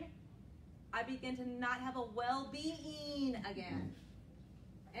mind, I begin to not have a well-being again.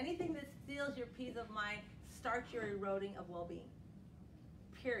 Anything that steals your peace of mind starts your eroding of well-being.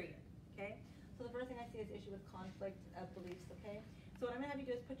 Period. Okay? So the first thing I see is issue with conflict of beliefs. Okay? So what I'm going to have you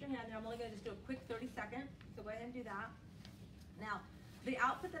do is put your hand there. I'm only going to just do a quick 30-second. So go ahead and do that. Now, the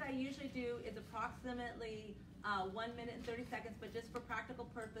output that I usually do is approximately 1 minute and 30 seconds, but just for practical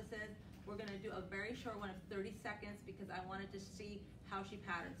purposes, we're going to do a very short one of 30 seconds because I wanted to see how she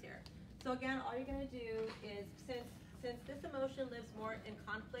patterns here. So again, all you're going to do is, since this emotion lives more in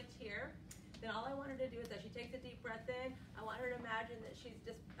conflict here, then all I want her to do is that she takes a deep breath in. I want her to imagine that she's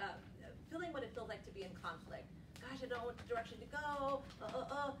just feeling what it feels like to be in conflict. Gosh, I don't know what direction to go.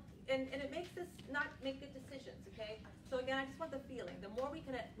 And it makes us not make good decisions. Okay. So again, I just want the feeling. The more we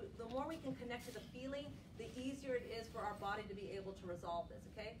can connect to the feeling, the easier it is for our body to be able to resolve this.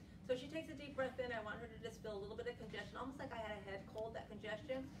 Okay. So she takes a deep breath in. I want her to just feel a little bit of congestion, almost like I had a head cold. That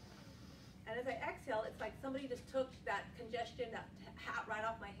congestion. And as I exhale, it's like somebody just took that congestion, that hat right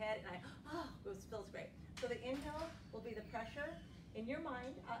off my head, and it feels great. So the inhale will be the pressure in your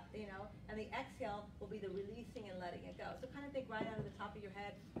mind, and the exhale will be the releasing and letting it go. So kind of think right out of the top of your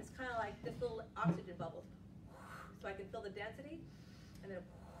head. It's kind of like this little oxygen bubbles. So I can feel the density, and then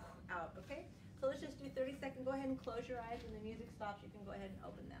out, okay? So let's just do 30 seconds. Go ahead and close your eyes. When the music stops, you can go ahead and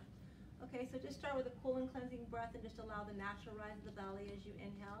open them. Okay, so just start with a cool and cleansing breath and just allow the natural rise of the belly as you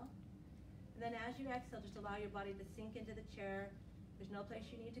inhale. And then as you exhale, just allow your body to sink into the chair. There's no place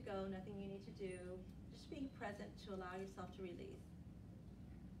you need to go, nothing you need to do. Just be present to allow yourself to release.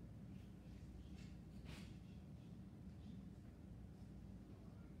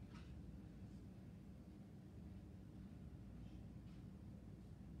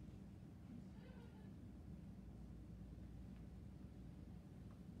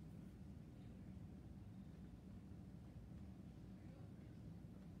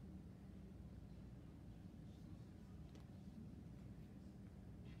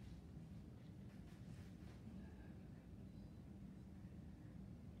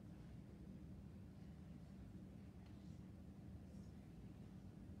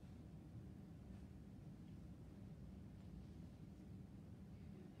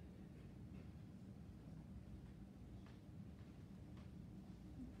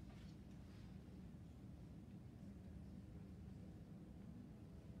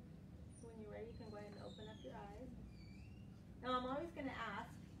 Now I'm always going to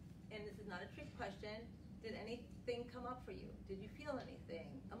ask, and this is not a trick question, did anything come up for you? Did you feel anything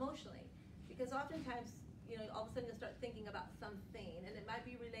emotionally? Because oftentimes, all of a sudden you'll start thinking about something, and it might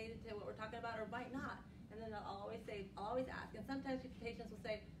be related to what we're talking about or might not. And then I'll always ask. And sometimes patients will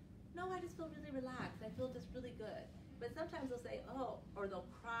say, no, I just feel really relaxed. I feel just really good. But sometimes they'll say, oh, or they'll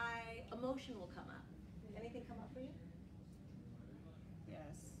cry. Emotion will come up. Anything come up for you?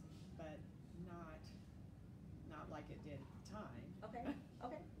 Yes, but not like it did at the time.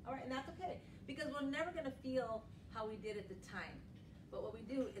 Okay, all right, and that's okay. Because we're never going to feel how we did at the time. But what we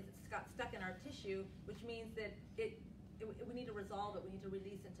do is it's got stuck in our tissue, which means that we need to resolve it. We need to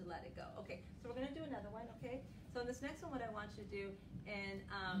release and to let it go. Okay, so we're going to do another one, okay? So in this next one, what I want you to do, and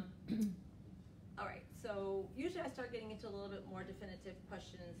all right, so usually I start getting into a little bit more definitive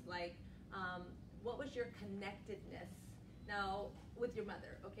questions like, what was your connectedness now with your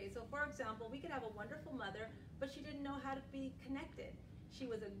mother? Okay, so for example, we could have a wonderful mother, but she didn't know how to be connected. She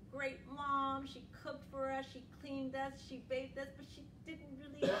was a great mom, she cooked for us, she cleaned us, she bathed us, but she didn't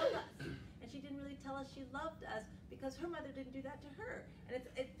really love us. And she didn't really tell us she loved us because her mother didn't do that to her. And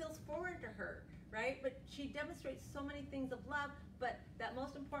it feels foreign to her, right? But she demonstrates so many things of love, but that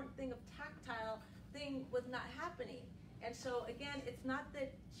most important thing of tactile thing was not happening. And so again, it's not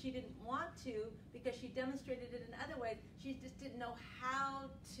that she didn't want to, because she demonstrated it in other ways, she just didn't know how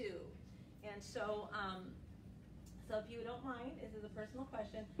to. And so, so if you don't mind, this is a personal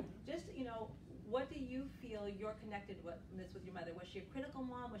question, just, what do you feel your connectedness with your mother? Was she a critical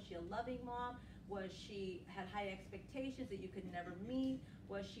mom? Was she a loving mom? Was she had high expectations that you could never meet?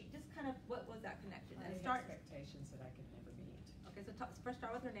 Was she just kind of, what was that connection? Expectations that I could never meet. Okay, so first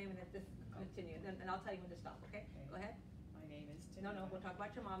start with her name and then just continue, and I'll tell you when to stop, okay? Go ahead. My name is Tim. No, we'll talk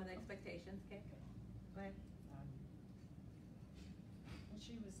about your mom and the expectations, okay? Go ahead. Well,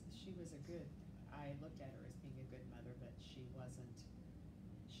 she was a good, I looked at her as being a good mother, but she wasn't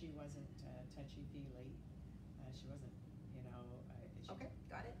touchy-feely. She wasn't, Okay,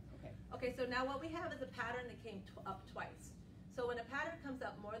 got it. Okay. Okay, so now what we have is a pattern that came up twice. So when a pattern comes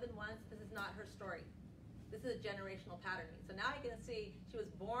up more than once, this is not her story. This is a generational patterning. So now I can see she was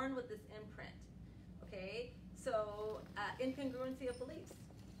born with this imprint. Okay, so incongruency of beliefs.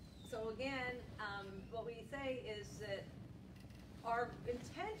 So again, what we say is that our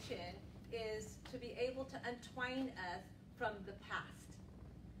intention is to be able to untwine us from the past.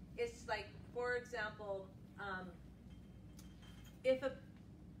 It's like, for example, if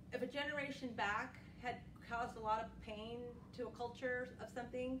a generation back had caused a lot of pain to a culture of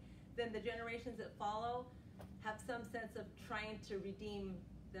something, then the generations that follow have some sense of trying to redeem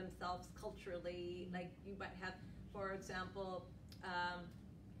themselves culturally. Like you might have, for example,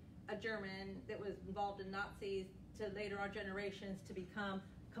 a German that was involved in Nazis to later our generations to become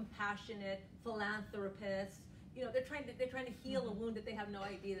compassionate philanthropists. They're trying to heal a wound that they have no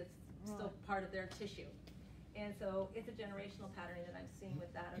idea that's still part of their tissue. And so it's a generational patterning that I'm seeing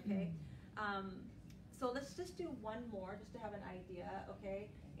with that, okay? So let's just do one more just to have an idea, okay?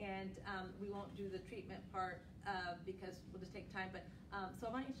 And we won't do the treatment part because we'll just take time. But so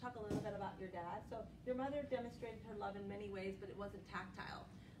I want you to talk a little bit about your dad. So your mother demonstrated her love in many ways, but it wasn't tactile.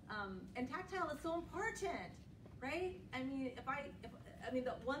 And tactile is so important, right? I mean,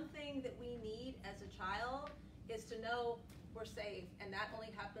 the one thing that we need as a child is to know we're safe, and that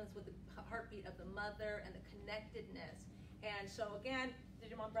only happens with the heartbeat of the mother and the connectedness. And so again, did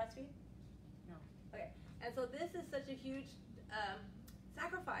your mom breastfeed? No. Okay, and so this is such a huge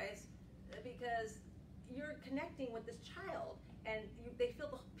sacrifice because you're connecting with this child, and they feel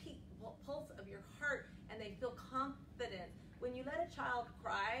the pulse of your heart, and they feel confident. When you let a child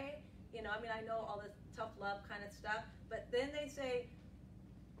cry, I know all this tough love kind of stuff, but then they say,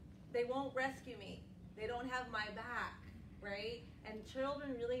 they won't rescue me. They don't have my back, right? And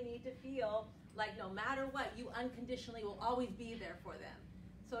children really need to feel like no matter what, you unconditionally will always be there for them.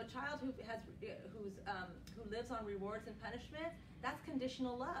 So a child who lives on rewards and punishment, that's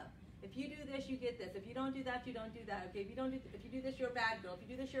conditional love. If you do this, you get this. If you don't do that, you don't do that. Okay, if you do this, you're a bad girl. If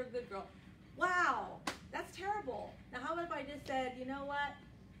you do this, you're a good girl. Wow, that's terrible. Now, how about if I just said, you know what?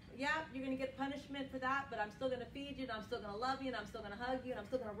 Yeah, you're going to get punishment for that, but I'm still going to feed you, and I'm still going to love you, and I'm still going to hug you, and I'm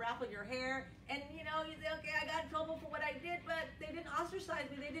still going to raffle your hair. And you say, okay, I got in trouble for what I did, but they didn't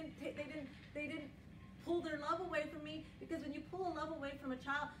ostracize me. They didn't pull their love away from me, because when you pull a love away from a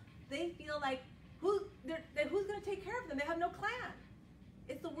child, they feel like who's going to take care of them? They have no clan.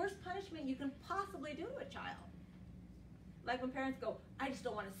 It's the worst punishment you can possibly do to a child. Like when parents go, I just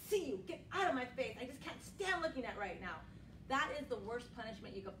don't want to see you. Get out of my face. I just can't stand looking at right now. That is the worst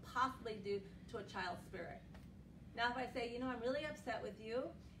punishment you could possibly do to a child's spirit. Now, if I say, I'm really upset with you,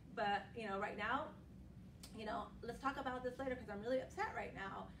 but, right now, you know, let's talk about this later because I'm really upset right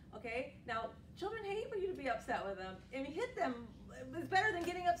now, okay? Now, children hate for you to be upset with them. I mean, hit them is better than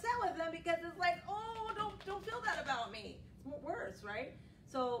getting upset with them because it's like, oh, don't feel that about me. It's worse, right?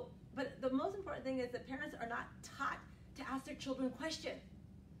 So, but the most important thing is that parents are not taught to ask their children questions.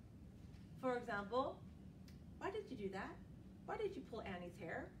 For example, why did you do that? Why did you pull Annie's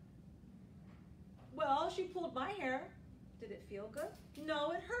hair? Well, she pulled my hair. Did it feel good?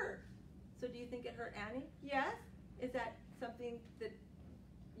 No, it hurt. So do you think it hurt Annie? Yes. Is that something that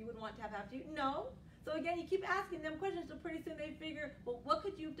you would want to have happen to you? No. So again, you keep asking them questions, so pretty soon they figure, well, what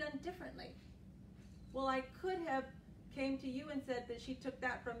could you have done differently? Well, I could have came to you and said that she took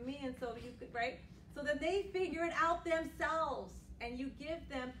that from me, and so you could, right? So then they figure it out themselves, and you give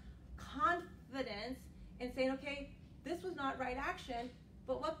them confidence in saying, okay, this was not right action,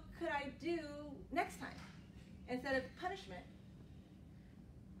 but what could I do next time instead of punishment,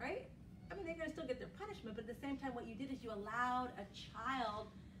 right? I mean, they're going to still get their punishment, but at the same time, what you did is you allowed a child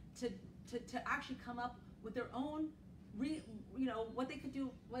to actually come up with their own, what they could do,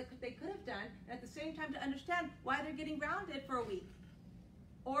 what they could have done, and at the same time to understand why they're getting grounded for a week.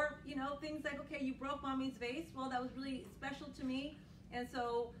 Or, things like, okay, you broke mommy's vase. Well, that was really special to me, and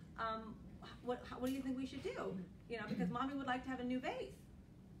so what do you think we should do? Because mommy would like to have a new vase.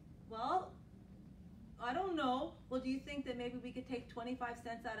 Well, I don't know. Well, do you think that maybe we could take 25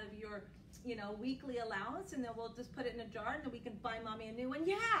 cents out of your, weekly allowance, and then we'll just put it in a jar, and then we can buy mommy a new one?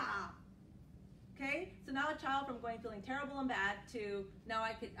 Yeah. Okay. So now a child from feeling terrible and bad to now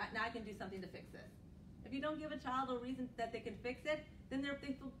I can do something to fix this. If you don't give a child a reason that they can fix it, then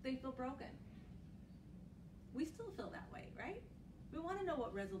they feel broken. We still feel that way, right? We want to know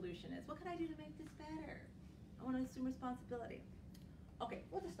what resolution is. What can I do to make this better? I want to assume responsibility. Okay,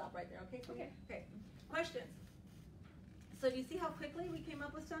 we'll just stop right there, okay? Okay. Questions? So do you see how quickly we came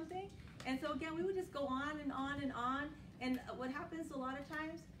up with something? And so again, we would just go on and on and on. And what happens a lot of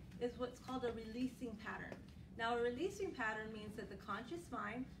times is what's called a releasing pattern. Now, a releasing pattern means that the conscious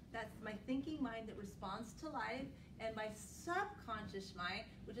mind, that's my thinking mind that responds to life, and my subconscious mind,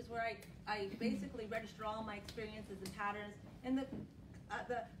 which is where I basically register all my experiences and patterns, and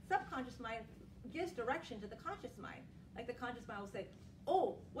the subconscious mind gives direction to the conscious mind. Like the conscious mind will say,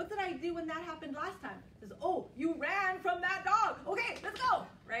 oh, what did I do when that happened last time? It says, oh, you ran from that dog. Okay, let's go,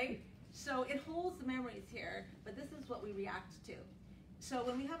 right? So it holds the memories here, but this is what we react to. So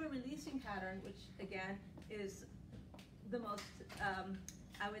when we have a releasing pattern, which again is the most,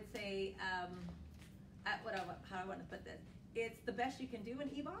 I would say, how I want to put this, it's the best you can do in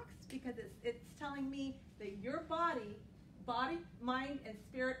EVOX because it's telling me that your body, mind, and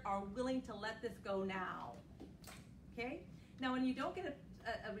spirit are willing to let this go now. Okay? Now, when you don't get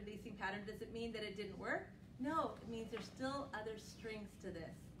a releasing pattern, does it mean that it didn't work? No, it means there's still other strings to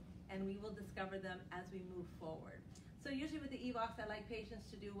this, and we will discover them as we move forward. So usually with the EVOX, I like patients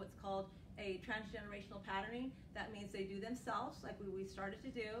to do what's called a transgenerational patterning. That means they do themselves, like we started to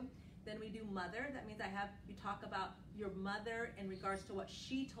do. Then we do mother. That means you talk about your mother in regards to what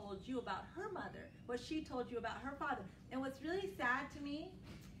she told you about her mother, what she told you about her father. And what's really sad to me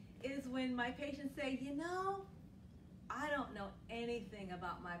is when my patients say, I don't know anything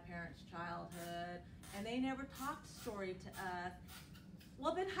about my parents' childhood, and they never talked story to us.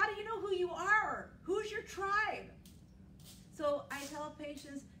 Well, then how do you know who you are? Who's your tribe? So I tell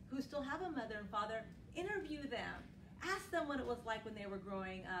patients who still have a mother and father, interview them. Ask them what it was like when they were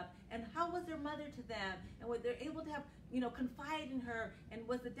growing up, and how was their mother to them, and were they able to have, confide in her, and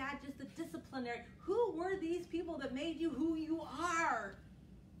was the dad just a disciplinary? Who were these people that made you who you are?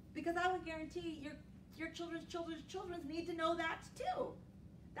 Because I would guarantee your children's need to know that too.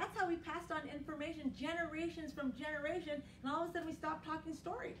 That's how we passed on information generations from generation, and all of a sudden we stopped talking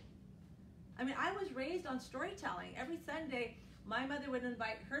story. I mean, I was raised on storytelling. Every Sunday, my mother would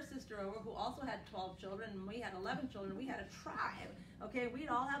invite her sister over, who also had 12 children, and we had 11 children. We had a tribe, okay? We'd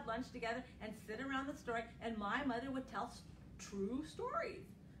all have lunch together and sit around the story, and my mother would tell true stories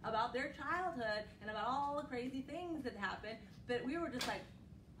about their childhood and about all the crazy things that happened. But we were just like,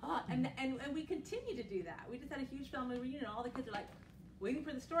 oh, and we continue to do that. We just had a huge family reunion. All the kids are like waiting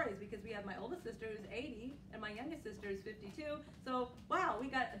for the stories because we have my oldest sister who's 80 and my youngest sister is 52. So, wow, we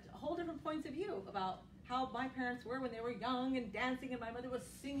got a whole different points of view about how my parents were when they were young and dancing, and my mother was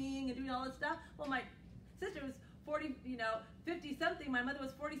singing and doing all this stuff. Well, my sister was 50 something. My mother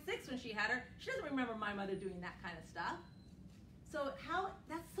was 46 when she had her. She doesn't remember my mother doing that kind of stuff. So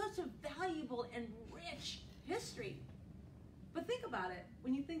that's such a valuable and rich history. But think about it.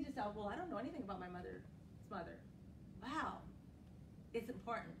 When you think to yourself, well, I don't know anything about my mother's mother. Wow. It's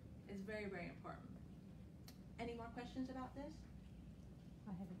important. It's very, very important. Any more questions about this?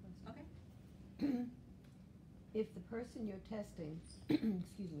 I have a question. Okay. If the person you're testing,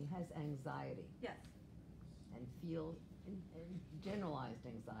 excuse me, has anxiety Yes. and feels and generalized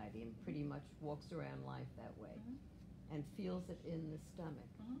anxiety and pretty much walks around life that way and feels it in the stomach,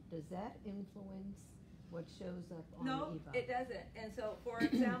 does that influence what shows up on No, the EVOX? it doesn't. And so, for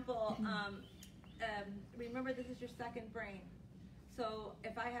example, remember this is your second brain. So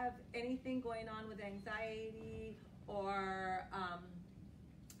if I have anything going on with anxiety or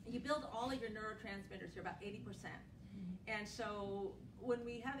you build all of your neurotransmitters, you're about 80%. And so when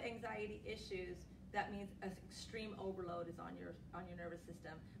we have anxiety issues, that means an extreme overload is on your nervous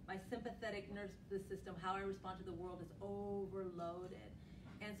system. My sympathetic nervous system, how I respond to the world, is overloaded.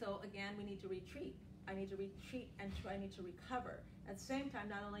 And so again, we need to retreat. I need to retreat and I need to recover. At the same time,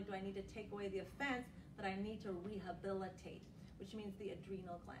 not only do I need to take away the offense, but I need to rehabilitate, which means the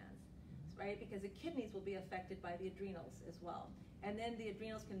adrenal glands, right? Because the kidneys will be affected by the adrenals as well. And then the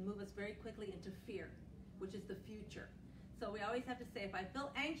adrenals can move us very quickly into fear, which is the future. So we always have to say, if I feel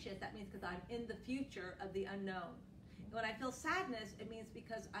anxious, that means because I'm in the future of the unknown. And when I feel sadness, it means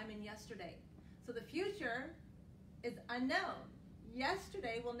because I'm in yesterday. So the future is unknown.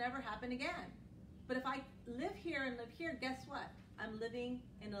 Yesterday will never happen again. But if I live here and live here, guess what? I'm living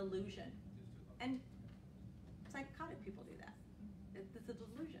in illusion. And psychotic people do that. It's a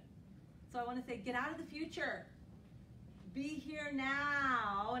delusion. So I want to say, get out of the future. Be here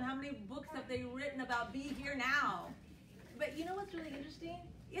now. And how many books have they written about be here now? But you know what's really interesting?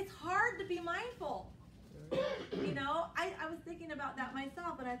 It's hard to be mindful. You know, I was thinking about that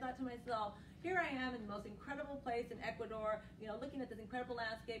myself, and I thought to myself, here I am in the most incredible place in Ecuador, you know, looking at this incredible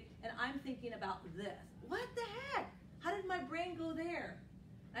landscape, and I'm thinking about this. What the heck? How did my brain go there?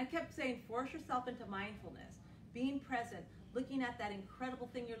 And I kept saying, force yourself into mindfulness, being present, looking at that incredible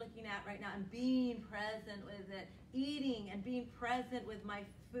thing you're looking at right now and being present with it, eating and being present with my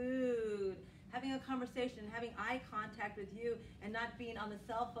food, having a conversation, having eye contact with you and not being on the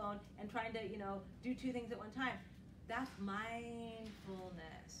cell phone and trying to, you know, do two things at one time. That's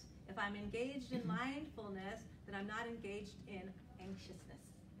mindfulness. If I'm engaged in mindfulness, then I'm not engaged in anxiousness.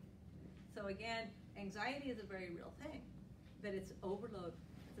 So again, anxiety is a very real thing, but it's overload.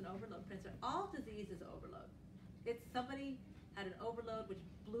 It's an overload principle. All disease is overload. It's somebody had an overload which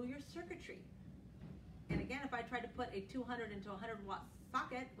blew your circuitry. And again, if I tried to put a 200 into a 100 watt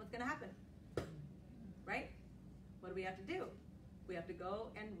socket, what's going to happen? Right? What do we have to do? We have to go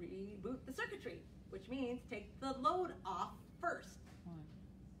and reboot the circuitry, which means take the load off first.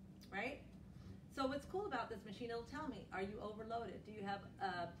 Right? So what's cool about this machine, it'll tell me, are you overloaded? Do you have,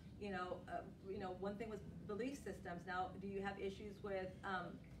 one thing was belief systems. Now, do you have issues with,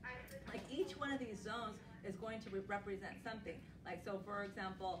 like each one of these zones is going to represent something. Like, so for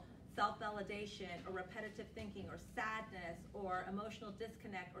example, self-validation or repetitive thinking or sadness or emotional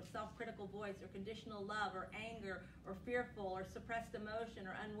disconnect or self-critical voice or conditional love or anger or fearful or suppressed emotion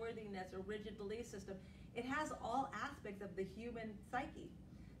or unworthiness or rigid belief system. It has all aspects of the human psyche.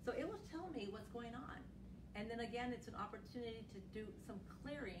 So it will tell me what's going on. And then again, it's an opportunity to do some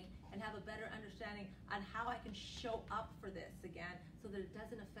clearing and have a better understanding on how I can show up for this again so that it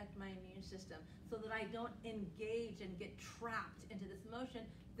doesn't affect my immune system, so that I don't engage and get trapped into this emotion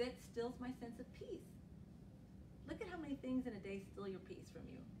that stills my sense of peace. Look at how many things in a day steal your peace from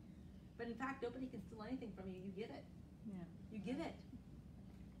you. But in fact, nobody can steal anything from you. You give it. Yeah. You give it.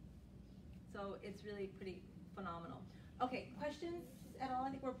 So it's really pretty phenomenal. Okay, questions at all? I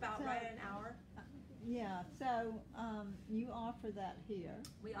think we're about right at an hour. Yeah, so you offer that here.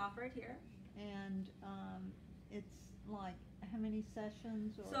 We offer it here. And it's like how many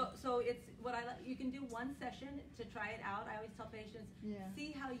sessions? Or? So it's what you can do one session to try it out. I always tell patients,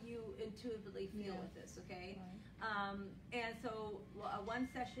 see how you intuitively feel with this, okay? Right. And so one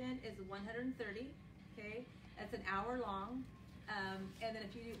session is 130, okay? That's an hour long. And then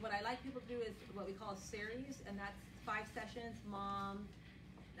what I like people to do is what we call a series, and that's 5 sessions, mom,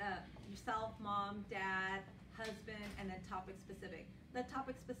 yourself, mom, dad, husband, and then topic specific. The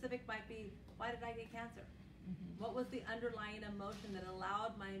topic specific might be, why did I get cancer? What was the underlying emotion that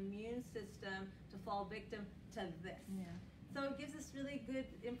allowed my immune system to fall victim to this? So it gives us really good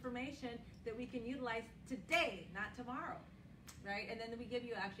information that we can utilize today, not tomorrow, right? And then we give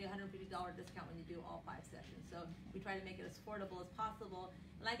you actually a $150 discount when you do all 5 sessions. So we try to make it as affordable as possible.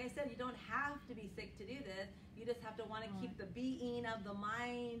 And like I said, you don't have to be sick to do this. You just have to want to keep the being of the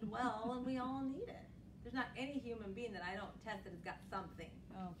mind well, and we all need it. There's not any human being that I don't test that has got something.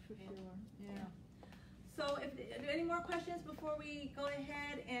 Oh, for sure. Yeah. So any more questions before we go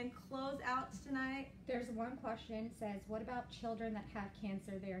ahead and close out tonight? There's one question. It says, what about children that have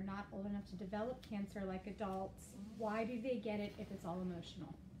cancer? They are not old enough to develop cancer like adults. Why do they get it if it's all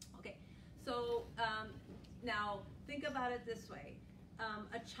emotional? Okay, so Now, think about it this way.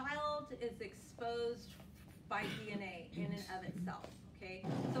 A child is exposed by DNA in and of itself, okay?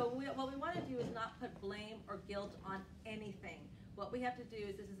 So what we want to do is not put blame or guilt on anything. What we have to do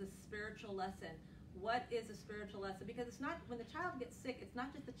is, this is a spiritual lesson. What is a spiritual lesson? Because it's not, when the child gets sick, it's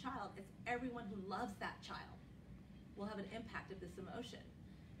not just the child, it's everyone who loves that child will have an impact of this emotion.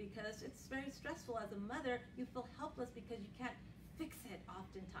 Because it's very stressful as a mother, you feel helpless because you can't fix it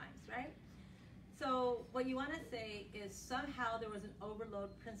oftentimes, right? So what you want to say is, somehow there was an overload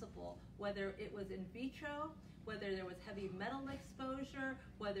principle, whether it was in vitro, whether there was heavy metal exposure,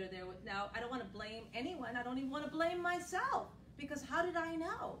 whether there was, now I don't want to blame anyone, I don't even want to blame myself, because how did I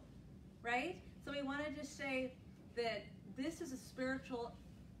know, right? So we want to just say that this is a spiritual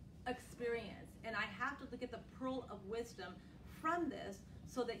experience, and I have to look at the pearl of wisdom from this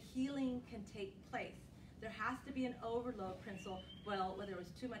so that healing can take place. There has to be an overload principle. Well, whether it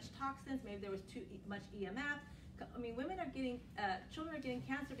was too much toxins, maybe there was too much EMF. I mean, women are getting, children are getting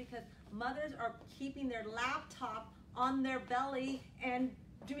cancer because mothers are keeping their laptop on their belly and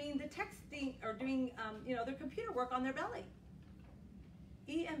doing the texting, or doing, their computer work on their belly.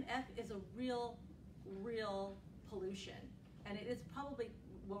 EMF is a real pollution, and it is probably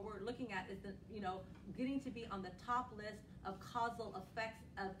what we're looking at is the, getting to be on the top list of causal effects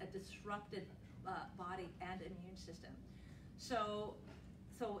of a disrupted body and immune system. So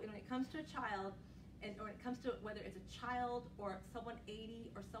when it comes to a child, and or when it comes to whether it's a child or someone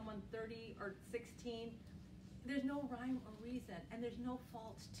 80 or someone 30 or 16, there's no rhyme or reason, and there's no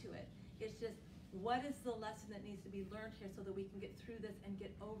fault to it. It's just, what is the lesson that needs to be learned here so that we can get through this and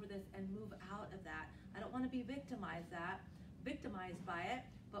get over this and move out of that? I don't want to be victimized by it,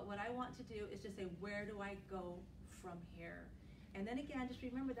 but what I want to do is just say, where do I go from here? And then again, just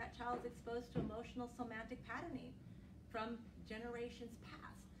remember that child is exposed to emotional somatic patterning from generations past.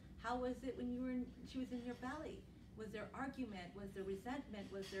 How was it when she was in your belly? Was there argument? Was there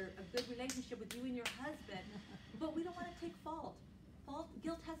resentment? Was there a good relationship with you and your husband? But we don't want to take fault.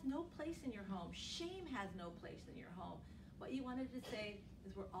 Guilt has no place in your home. Shame has no place in your home. What you wanted to say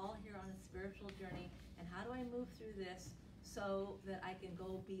is, we're all here on a spiritual journey, and how do I move through this so that I can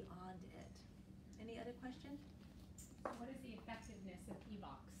go beyond it? Any other questions? What is the effectiveness of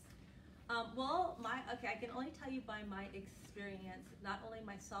EVOX? I can only tell you by my experience, not only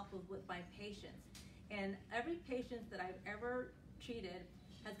myself, but with my patients. And every patient that I've ever treated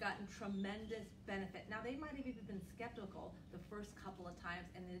has gotten tremendous benefit. Now, they might have even been skeptical the first couple of times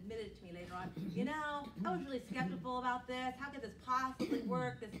and admitted to me later on, I was really skeptical about this. How could this possibly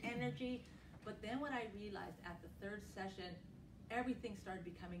work, this energy? But then what I realized at the third session, everything started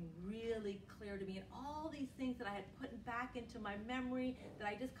becoming really clear to me, and all these things that I had put back into my memory that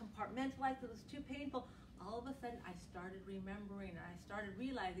I just compartmentalized because it was too painful, all of a sudden I started remembering, and I started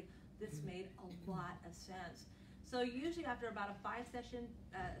realizing this made a lot of sense. So usually after about a 5-session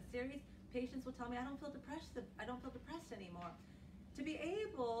series, patients will tell me, I don't feel depressed anymore. To be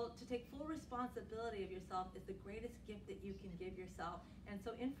able to take full responsibility of yourself is the greatest gift that you can give yourself, and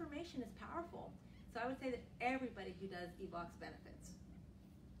so information is powerful. So I would say that everybody who does EVOX benefits.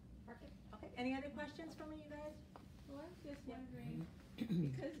 Perfect. Okay, any other questions for me, you guys? Well, I was just wondering,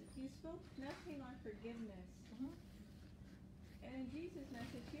 because you spoke nothing on forgiveness. Mm-hmm. And in Jesus'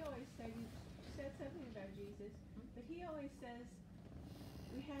 message, he always said, you said something about Jesus, but he always says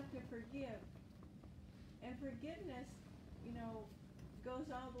we have to forgive. And forgiveness,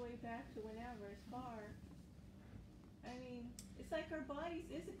 goes all the way back to whenever, as far. I mean, it's like our bodies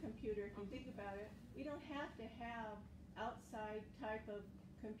is a computer, if you think about it. We don't have to have outside type of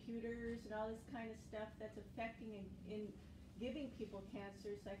computers and all this kind of stuff that's affecting in giving people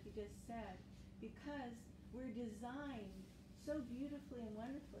cancers, like you just said, because we're designed so beautifully and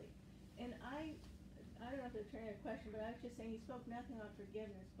wonderfully. And I don't know if it's turning a question, but I was just saying, he spoke nothing on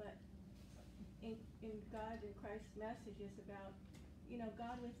forgiveness, but in God and Christ's message is about,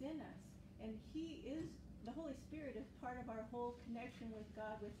 God within us. And he is, the Holy Spirit is part of our whole connection with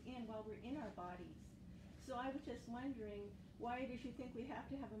God within while we're in our bodies. So I was just wondering, why did you think we have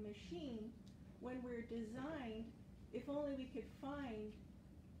to have a machine when we're designed, if only we could find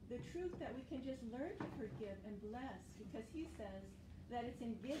the truth that we can just learn to forgive and bless, because he says that it's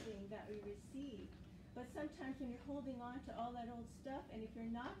in giving that we receive. But sometimes when you're holding on to all that old stuff, and if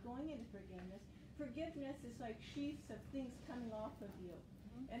you're not going into forgiveness is like sheaths of things coming off of you.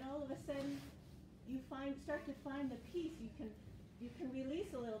 And all of a sudden, you start to find the peace. You can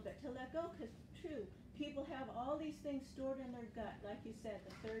release a little bit to let go, because true, people have all these things stored in their gut, like you said,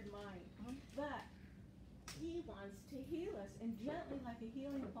 the third mind. But he wants to heal us, and gently, like a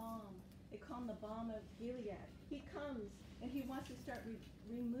healing balm, they call him the balm of Gilead. He comes and he wants to start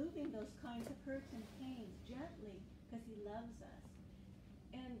removing those kinds of hurts and pains gently because he loves us.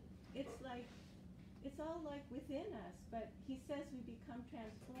 And it's like, it's all like within us, but he says we become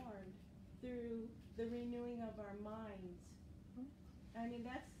transformed through the renewing of our minds. I mean,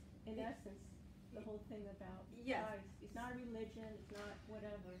 that's in essence the whole thing about Christ. It's not a religion, it's not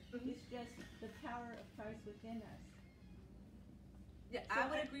whatever. It's just the power of Christ within us. Yeah, So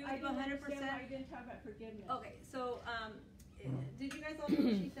I would agree with you 100%. I didn't understand why you didn't talk about forgiveness. Okay, so did you guys all hear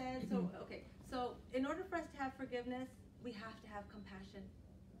what she said? So okay, so in order for us to have forgiveness, we have to have compassion.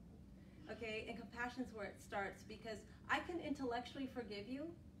 Okay, and compassion is where it starts, because I can intellectually forgive you,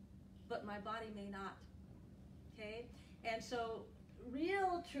 but my body may not. Okay, and so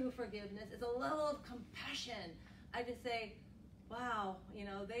real true forgiveness is a level of compassion. I just say, wow, you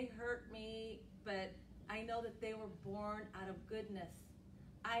know, they hurt me, but I know that they were born out of goodness.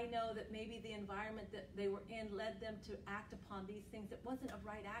 I know that maybe the environment that they were in led them to act upon these things that wasn't of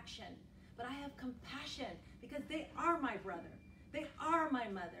right action. But I have compassion because they are my brother. They are my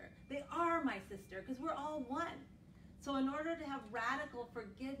mother. They are my sister, because we're all one. So in order to have radical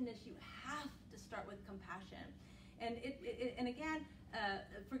forgiveness, you have to start with compassion. And and again,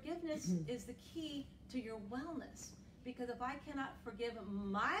 forgiveness is the key to your wellness. Because if I cannot forgive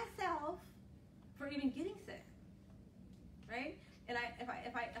myself for even getting sick, right? And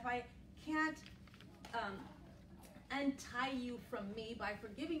if I can't untie you from me by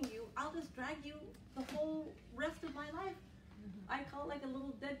forgiving you, I'll just drag you the whole rest of my life. I call it like a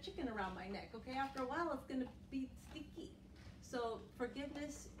little dead chicken around my neck. Okay, after a while, it's going to be sticky. So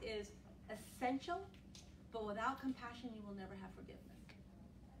forgiveness is essential, but without compassion, you will never have forgiveness.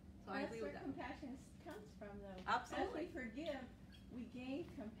 So I agree with that. That's where compassion comes from, though. Absolutely. As we forgive, we gain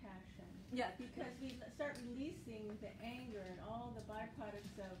compassion. Yeah. Because we start releasing the anger and all the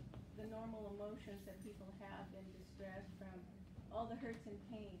byproducts of the normal emotions that people have in distress from all the hurts and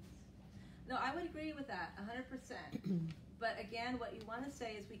pains. No, I would agree with that 100%. But again, what you want to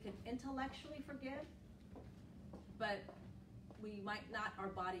say is we can intellectually forgive, but we might not,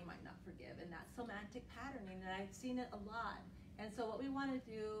 our body might not forgive. And that's semantic patterning, and I've seen it a lot. And so what we want to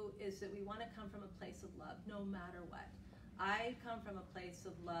do is that we want to come from a place of love, no matter what. I come from a place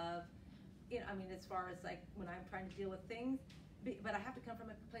of love, you know, I mean, as far as like when I'm trying to deal with things, but I have to come from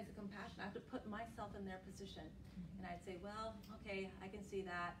a place of compassion. I have to put myself in their position. And I'd say, well, okay, I can see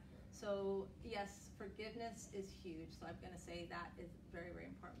that. So yes, forgiveness is huge. So I'm going to say that is very, very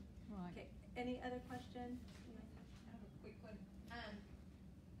important. Right. Okay, any other question? I have a quick one.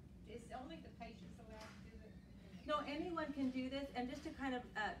 Is only the patients allowed to do it? No, anyone can do this. And just to kind of,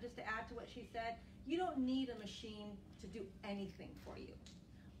 just to add to what she said, you don't need a machine to do anything for you.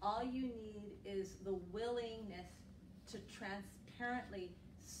 All you need is the willingness to transparently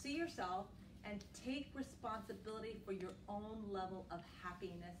see yourself and take responsibility for your own level of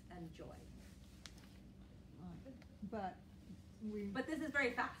happiness and joy. Right. But this is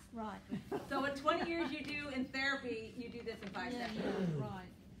very fast. Right. So in 20 years you do in therapy, you do this in 5 Yeah, sessions. yeah, right.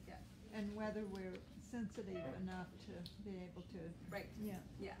 Yeah. And whether we're sensitive enough to be able to. Right. Yeah.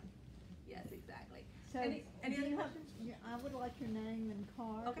 Yeah. Yes, exactly. So, Any do other you have, questions? I would like your name and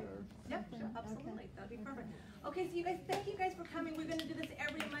card Okay. or Yeah, something. sure, absolutely. Okay. That'd be Okay. perfect. Okay, so you guys, thank you guys for coming. We're going to do this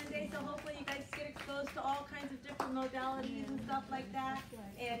every Monday, so hopefully you guys get exposed to all kinds of different modalities and stuff like that. That's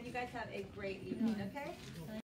right. And you guys have a great evening, okay? Thank